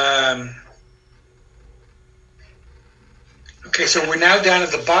 Okay, so we're now down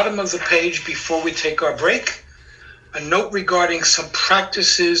at the bottom of the page before we take our break. A note regarding some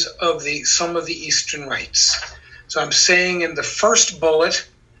practices of some of the Eastern rites. So I'm saying in the first bullet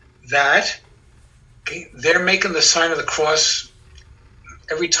that they're making the sign of the cross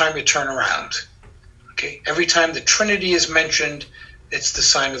every time you turn around. Okay, every time the Trinity is mentioned, it's the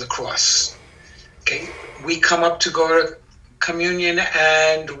sign of the cross. Okay, we come up to go to communion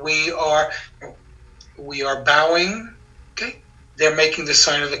and we are bowing. Okay, they're making the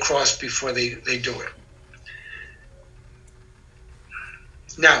sign of the cross before they do it.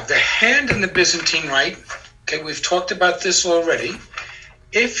 Now, the hand in the Byzantine Rite, okay, we've talked about this already.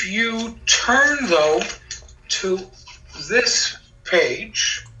 If you turn, though, to this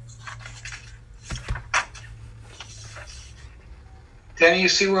page, Danny, you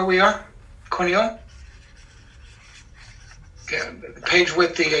see where we are? Cornel? Okay, the page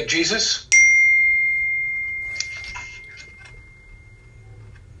with the Jesus.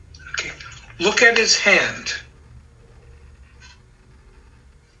 Okay, look at his hand.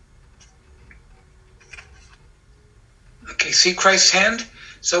 You see Christ's hand?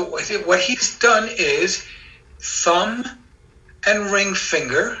 So what he's done is thumb and ring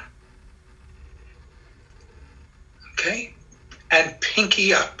finger, okay, and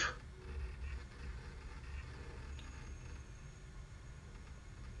pinky up.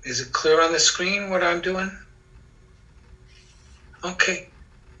 Is it clear on the screen what I'm doing? Okay.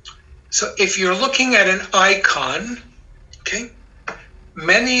 So if you're looking at an icon, okay,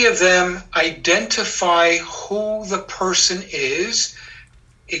 many of them identify who the person is.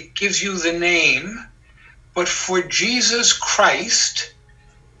 It gives you the name. But for Jesus Christ,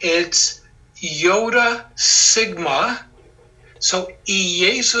 it's Yoda Sigma. So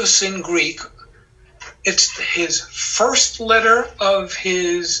Iesus in Greek, it's his first letter of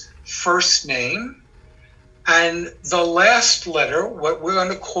his first name, and the last letter, what we're going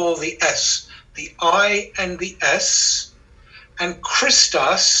to call the S, the I and the S, and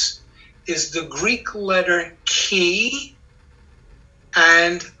Christos is the Greek letter chi,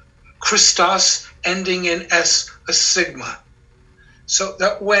 and Christos ending in S, a sigma. So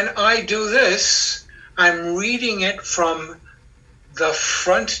that when I do this, I'm reading it from the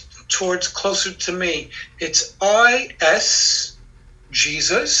front towards closer to me. It's I-S,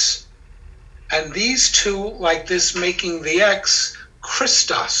 Jesus, and these two, like this, making the X,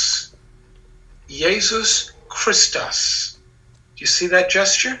 Christos. Jesus Christos. Do you see that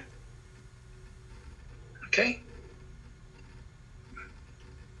gesture? Okay.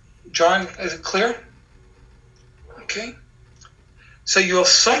 John, is it clear? Okay. So you'll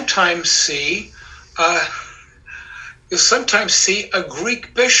sometimes see a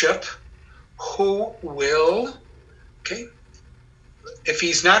Greek bishop who will, okay, if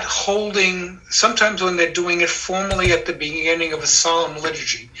he's not holding, sometimes when they're doing it formally at the beginning of a solemn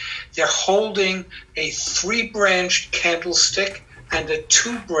liturgy, they're holding a 3-branched candlestick and a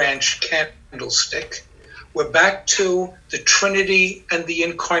 2-branched candlestick. We're back to the Trinity and the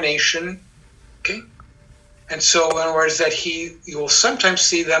Incarnation, okay? And so, in other words, that you will sometimes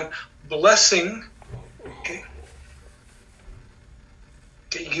see them blessing, okay,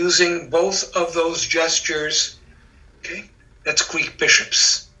 using both of those gestures, okay? That's Greek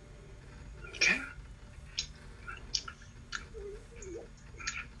bishops, okay?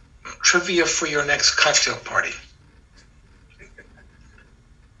 Trivia for your next cocktail party.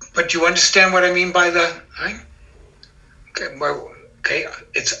 But you understand what I mean by the, right? Okay, well, okay,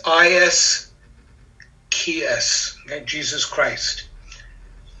 it's I-S, K-S, okay, Jesus Christ.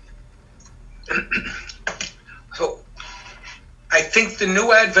 So I think the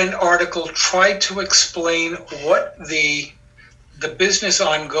New Advent article tried to explain what the business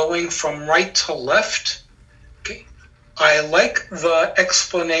on going from right to left. Okay, I like the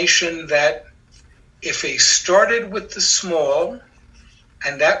explanation that if he started with the small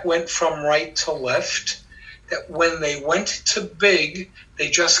and that went from right to left, that when they went to big, they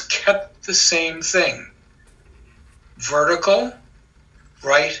just kept the same thing. Vertical,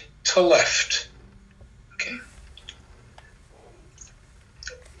 right to left. Okay.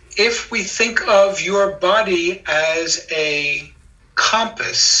 If we think of your body as a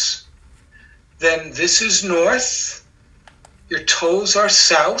compass, then this is north, your toes are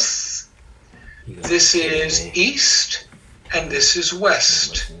south, this is east, and this is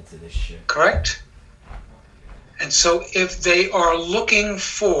west. Correct? And so if they are looking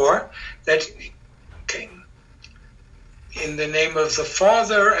for that, okay, in the name of the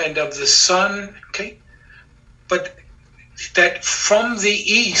Father and of the Son, okay, but that from the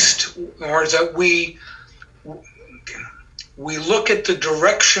east, or that we look at the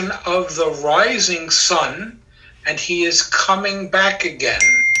direction of the rising sun, and he is coming back again.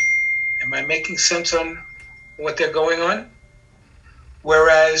 Am I making sense on what they're going on?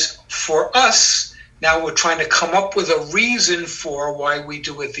 Whereas for us, now we're trying to come up with a reason for why we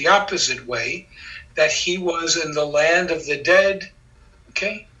do it the opposite way, that he was in the land of the dead,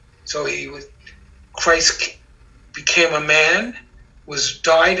 okay? So Christ became a man,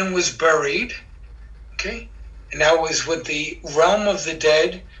 died and was buried, okay? And now is with the realm of the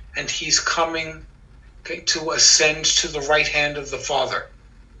dead, and he's coming, okay, to ascend to the right hand of the Father.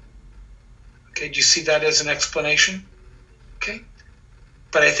 Okay, do you see that as an explanation? Okay.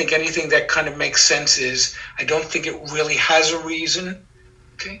 But I think anything that kind of makes sense is, I don't think it really has a reason.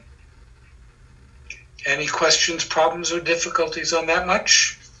 Okay. Any questions, problems, or difficulties on that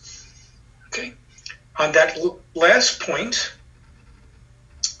much? Okay. On that last point,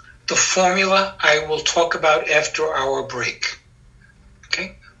 the formula I will talk about after our break.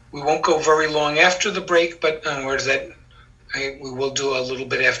 Okay. We won't go very long after the break, but in other words, we will do a little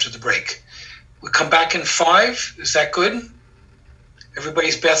bit after the break. We come back in 5. Is that good?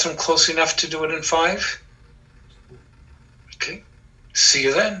 Everybody's bathroom close enough to do it in 5? See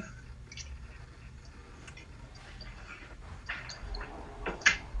you then.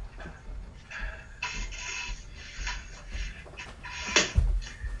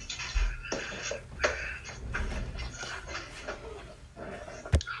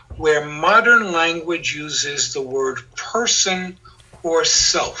 Where modern language uses the word person or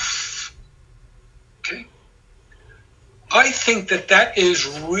self. Okay? I think that is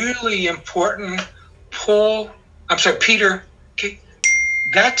really important. Peter, okay?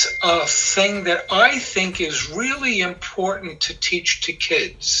 That's a thing that I think is really important to teach to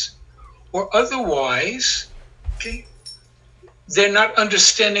kids. Or otherwise, okay, they're not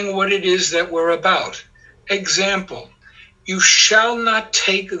understanding what it is that we're about. Example, you shall not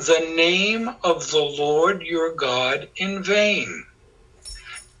take the name of the Lord your God in vain.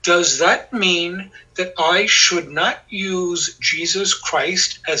 Does that mean that I should not use Jesus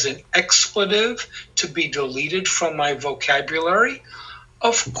Christ as an expletive to be deleted from my vocabulary?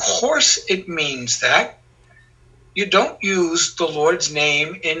 Of course it means that. You don't use the Lord's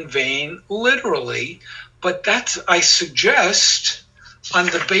name in vain literally, but I suggest on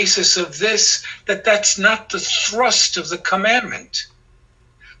the basis of this, that's not the thrust of the commandment.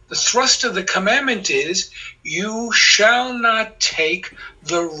 The thrust of the commandment is, you shall not take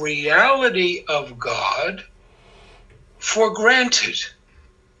the reality of God for granted.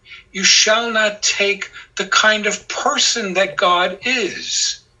 You shall not take the kind of person that God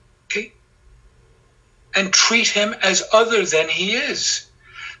is, okay, and treat him as other than he is.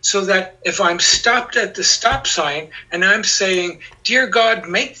 So that if I'm stopped at the stop sign and I'm saying, dear God,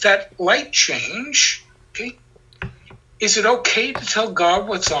 make that light change, okay, is it okay to tell God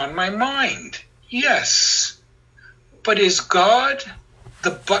what's on my mind? Yes. But is God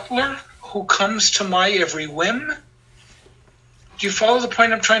the butler who comes to my every whim? Do you follow the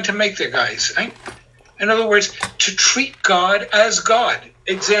point I'm trying to make there, guys? Right? In other words, to treat God as God.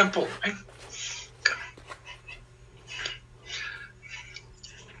 Example, right?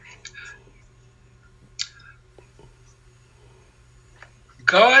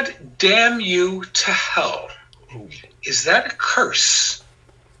 God damn you to hell. Is that a curse?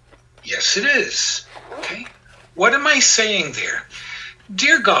 Yes, it is. Okay. What am I saying there?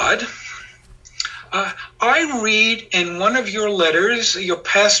 Dear God, I read in one of your letters, your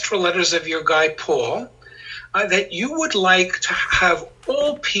pastoral letters of your guy Paul, that you would like to have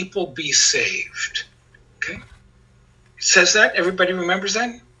all people be saved. Okay. It says that. Everybody remembers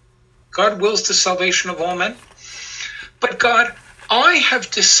that? God wills the salvation of all men. But God, I have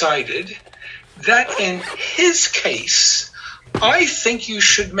decided that in his case, I think you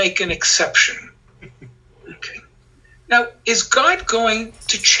should make an exception. Okay. Now, is God going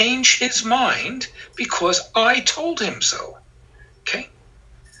to change his mind because I told him so? Okay.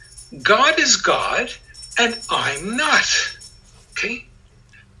 God is God and I'm not. Okay.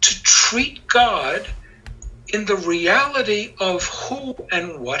 To treat God in the reality of who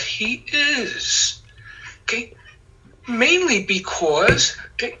and what he is. Okay. Mainly because,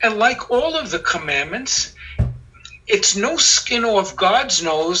 and like all of the commandments, it's no skin off God's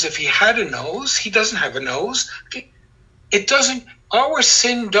nose if he had a nose. He doesn't have a nose. Our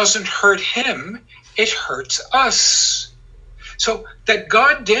sin doesn't hurt him. It hurts us. So that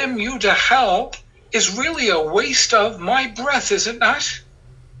God damn you to hell is really a waste of my breath, is it not?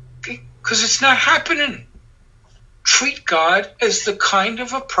 Because it's not happening. Treat God as the kind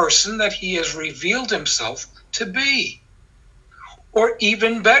of a person that he has revealed himself to be. Or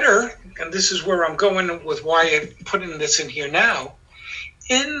even better, and this is where I'm going with why I'm putting this in here now,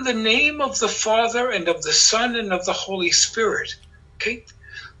 in the name of the Father and of the Son and of the Holy Spirit. Okay?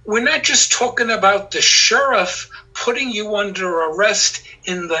 We're not just talking about the sheriff putting you under arrest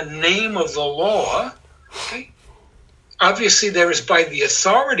in the name of the law. Okay? Obviously there is by the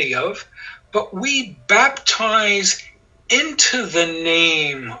authority of, but we baptize into the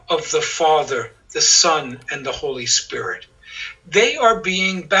name of the Father, the Son, and the Holy Spirit. They are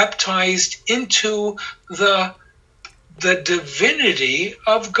being baptized into the divinity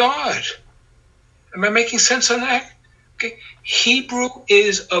of God. Am I making sense on that? Okay. Hebrew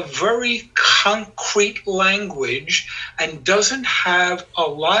is a very concrete language and doesn't have a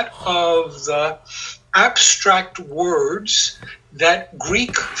lot of the abstract words that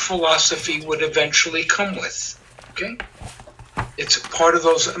Greek philosophy would eventually come with. Okay? It's part of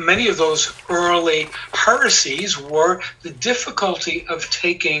those, many of those early heresies were the difficulty of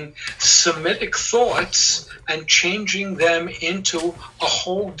taking Semitic thoughts and changing them into a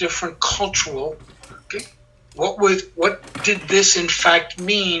whole different cultural. Okay? What did this in fact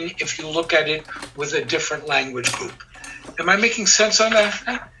mean if you look at it with a different language group? Am I making sense on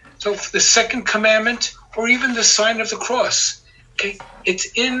that? So the second commandment, or even the sign of the cross, Okay?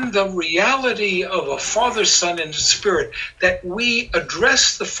 It's in the reality of a Father, Son, and Spirit that we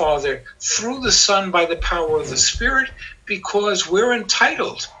address the Father through the Son by the power of the Spirit, because we're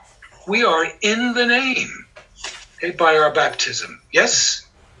entitled. We are in the name, okay, by our baptism. Yes?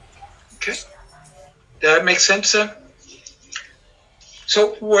 Okay. Does that make sense, sir?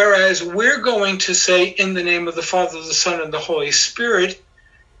 So whereas we're going to say in the name of the Father, the Son, and the Holy Spirit,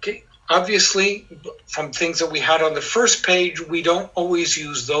 okay, obviously from things that we had on the first page, we don't always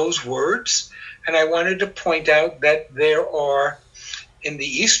use those words. And I wanted to point out that there are in the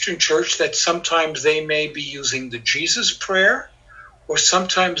Eastern Church that sometimes they may be using the Jesus prayer, or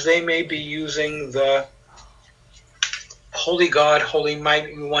sometimes they may be using the Holy God, Holy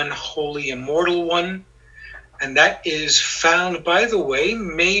Mighty One, Holy Immortal One. And that is found, by the way,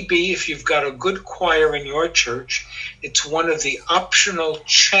 maybe if you've got a good choir in your church, it's one of the optional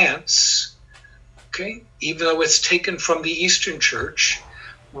chants, okay, even though it's taken from the Eastern Church,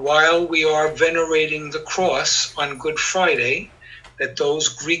 while we are venerating the cross on Good Friday, that those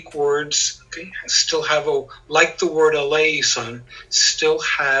Greek words, okay, still have like the word eleison, still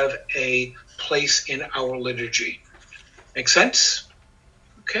have a place in our liturgy. Make sense?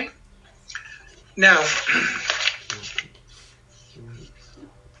 Okay. Now,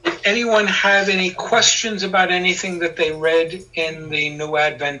 did anyone have any questions about anything that they read in the New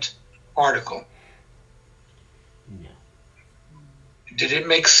Advent article? No. Did it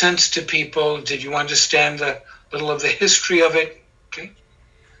make sense to people? Did you understand a little of the history of it? Okay.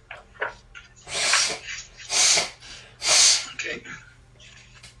 Okay.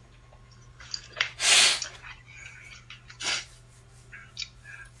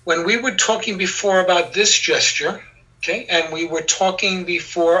 When we were talking before about this gesture, okay, and we were talking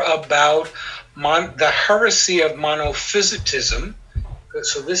before about the heresy of monophysitism,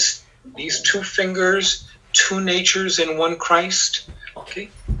 so these two fingers, two natures in one Christ,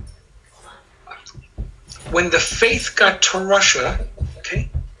 okay. When the faith got to Russia, okay,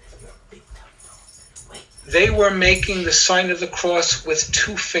 they were making the sign of the cross with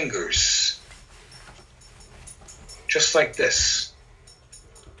two fingers, just like this.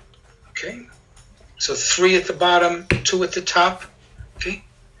 Okay, so 3 at the bottom, 2 at the top. Okay,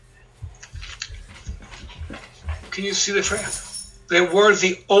 can you see the phrase? They were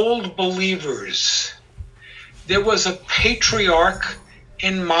the old believers. There was a patriarch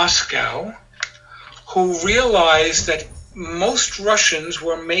in Moscow who realized that most Russians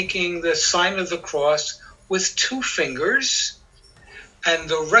were making the sign of the cross with 2 fingers, and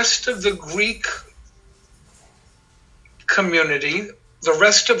the rest of the Greek community, the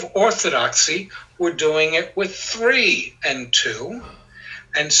rest of Orthodoxy, were doing it with 3 and 2.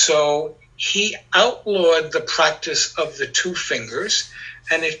 And so he outlawed the practice of the 2 fingers,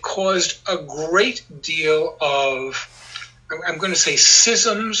 and it caused a great deal of, I'm going to say,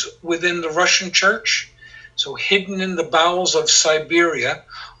 schisms within the Russian church. So hidden in the bowels of Siberia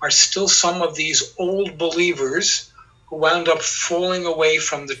are still some of these old believers who wound up falling away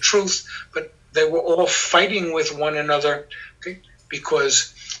from the truth, but they were all fighting with one another, okay,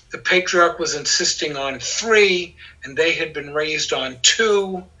 because the patriarch was insisting on 3 and they had been raised on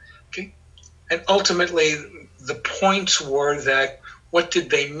 2. Okay? And ultimately, the points were that what did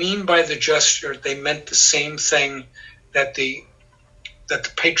they mean by the gesture? They meant the same thing, that the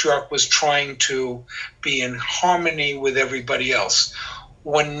patriarch was trying to be in harmony with everybody else.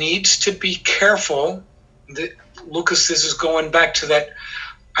 One needs to be careful. Lucas, this is going back to that.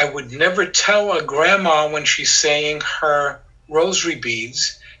 I would never tell a grandma when she's saying her rosary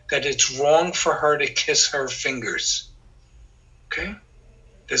beads that it's wrong for her to kiss her fingers. Okay?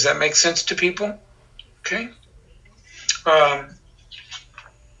 Does that make sense to people? Okay? And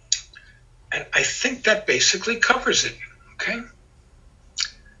I think that basically covers it. Okay?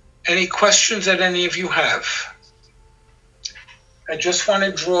 Any questions that any of you have? I just want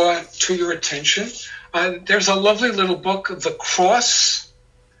to draw to your attention. There's a lovely little book, The Cross,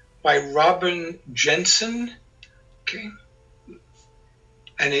 by Robin Jensen. Okay?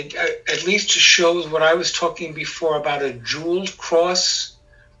 And it at least shows what I was talking before about a jeweled cross,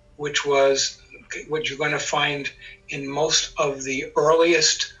 which was what you're going to find in most of the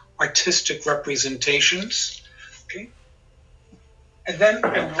earliest artistic representations. Okay. And then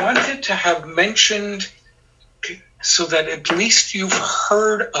I wanted to have mentioned, okay, so that at least you've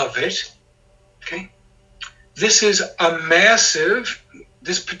heard of it. Okay. This is a massive,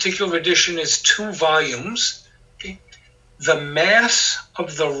 this particular edition is 2 volumes. The Mass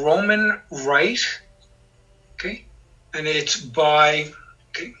of the Roman Rite, okay, and it's by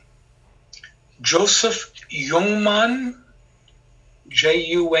Joseph Jungmann,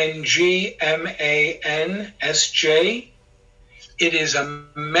 Jungmansj, It is a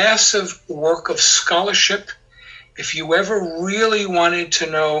massive work of scholarship. If you ever really wanted to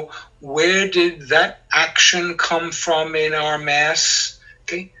know where did that action come from in our Mass,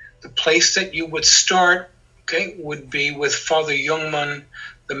 okay, the place that you would start, okay, would be with Father Jungmann,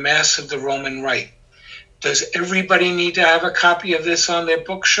 the Mass of the Roman Rite. Does everybody need to have a copy of this on their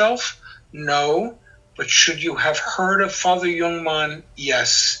bookshelf? No. But should you have heard of Father Jungmann?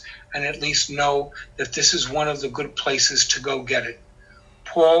 Yes. And at least know that this is one of the good places to go get it.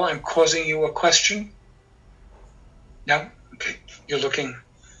 Paul, I'm causing you a question? No? Okay. You're looking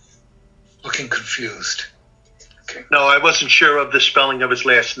confused. Okay. No, I wasn't sure of the spelling of his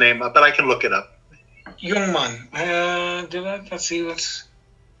last name, but I can look it up. Jungmann. Let's see.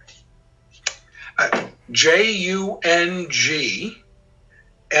 Jungmann.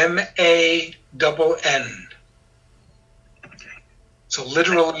 So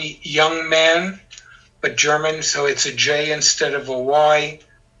literally young man, but German, so it's a J instead of a Y,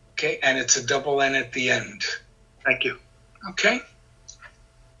 okay, and it's a double N at the end. Thank you. Okay.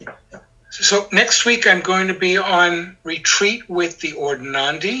 So next week I'm going to be on retreat with the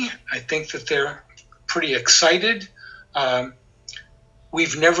Ordinandi. I think that they're pretty excited.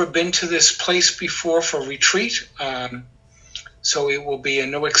 We've never been to this place before for retreat, so it will be a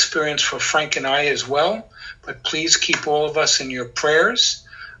new experience for Frank and I as well. But please keep all of us in your prayers.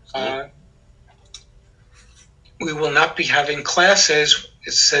 We will not be having classes,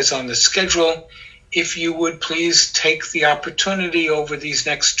 it says on the schedule. If you would please take the opportunity over these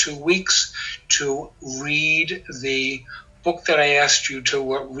next 2 weeks to read the book that I asked you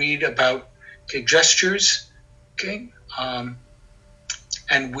to read about gestures, okay?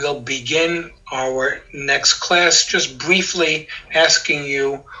 And we'll begin our next class just briefly asking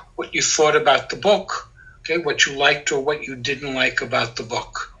you what you thought about the book, okay? What you liked or what you didn't like about the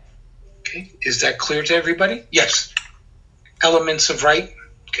book, okay? Is that clear to everybody? Yes. Elements of Right,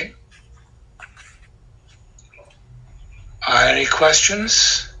 okay? Any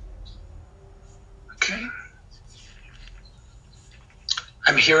questions? Okay.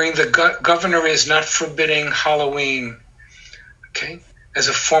 I'm hearing the governor is not forbidding Halloween. Okay. As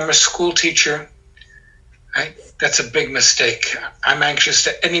a former school teacher, that's a big mistake. I'm anxious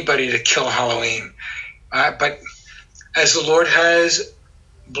to anybody to kill Halloween. But as the Lord has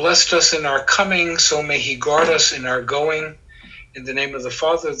blessed us in our coming, so may he guard us in our going. In the name of the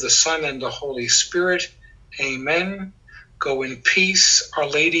Father, the Son, and the Holy Spirit. Amen. Go in peace. Our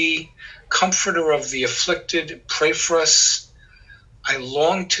Lady, Comforter of the afflicted, pray for us. I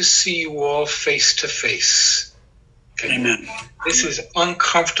long to see you all face to face. Okay. Amen. This is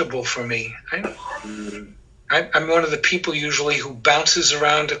uncomfortable for me. I'm one of the people usually who bounces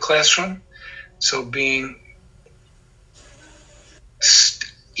around a classroom. So even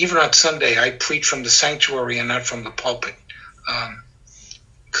on Sunday, I preach from the sanctuary and not from the pulpit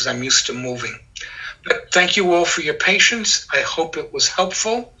because I'm used to moving. But thank you all for your patience. I hope it was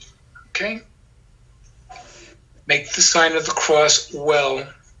helpful. Okay? Make the sign of the cross well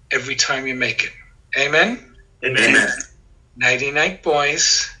every time you make it. Amen? Amen. Nighty-night,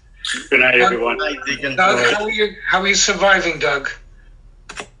 boys. Good night, everyone. Doug, how are you surviving, Doug?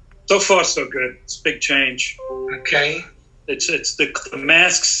 So far, so good. It's a big change. Okay. It's the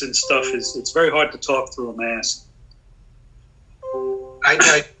masks and stuff. It's very hard to talk through a mask.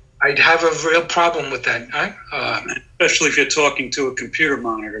 I'd have a real problem with that. Especially if you're talking to a computer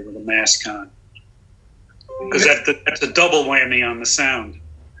monitor with a mask on. Because that's a double whammy on the sound.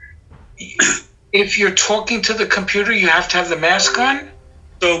 If you're talking to the computer, you have to have the mask on?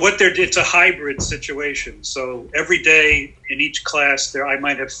 So it's a hybrid situation. So every day in each class, I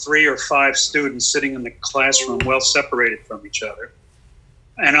might have 3 or 5 students sitting in the classroom well separated from each other.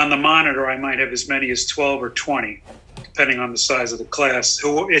 And on the monitor, I might have as many as 12 or 20. Depending on the size of the class.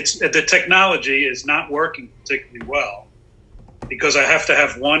 The technology is not working particularly well because I have to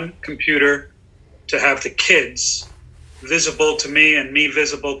have one computer to have the kids visible to me and me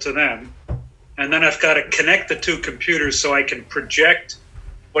visible to them. And then I've got to connect the 2 computers so I can project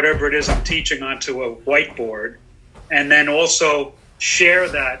whatever it is I'm teaching onto a whiteboard and then also share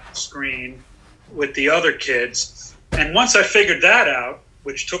that screen with the other kids. And once I figured that out,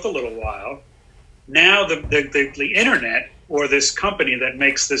 which took a little while, now the internet or this company that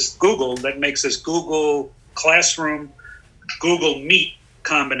makes this Google Classroom, Google Meet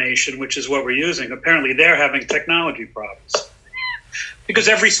combination, which is what we're using, apparently they're having technology problems because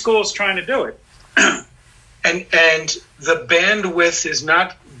every school is trying to do it. And the bandwidth is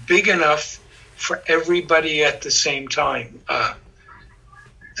not big enough for everybody at the same time.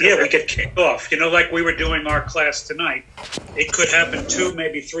 Yeah, we get kicked off. Like we were doing our class tonight. It could happen 2,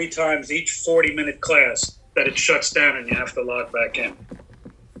 maybe 3 times each 40-minute class that it shuts down and you have to log back in.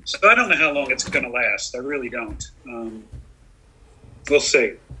 So I don't know how long it's going to last. I really don't. We'll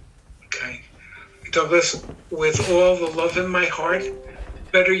see. Okay. Douglas, with all the love in my heart,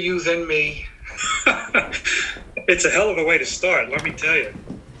 better you than me. It's a hell of a way to start, let me tell you.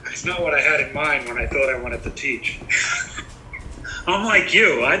 It's not what I had in mind when I thought I wanted to teach. I'm like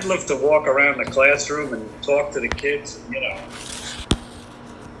you. I'd love to walk around the classroom and talk to the kids, and,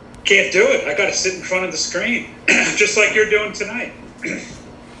 can't do it. I got to sit in front of the screen, just like you're doing tonight.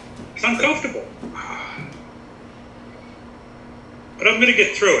 It's uncomfortable. But I'm going to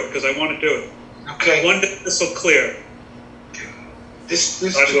get through it because I want to do it. Okay. One day this will clear. This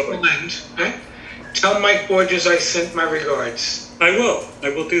will end. Right? Tell Mike Borges I sent my regards. I will. I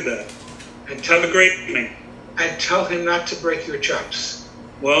will do that. And Have a great evening. And tell him not to break your chops.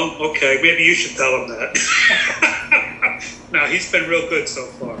 Well, okay. Maybe you should tell him that. No, he's been real good so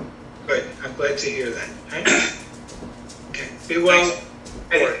far. Good. I'm glad to hear that. Right? Okay. Be well.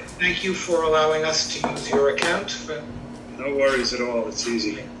 And thank you for allowing us to use your account. No worries at all. It's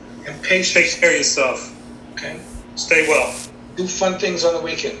easy. And Take care of yourself. Okay. Stay well. Do fun things on the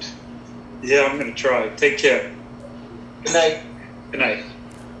weekend. Yeah, I'm going to try. Take care. Good night. Good night.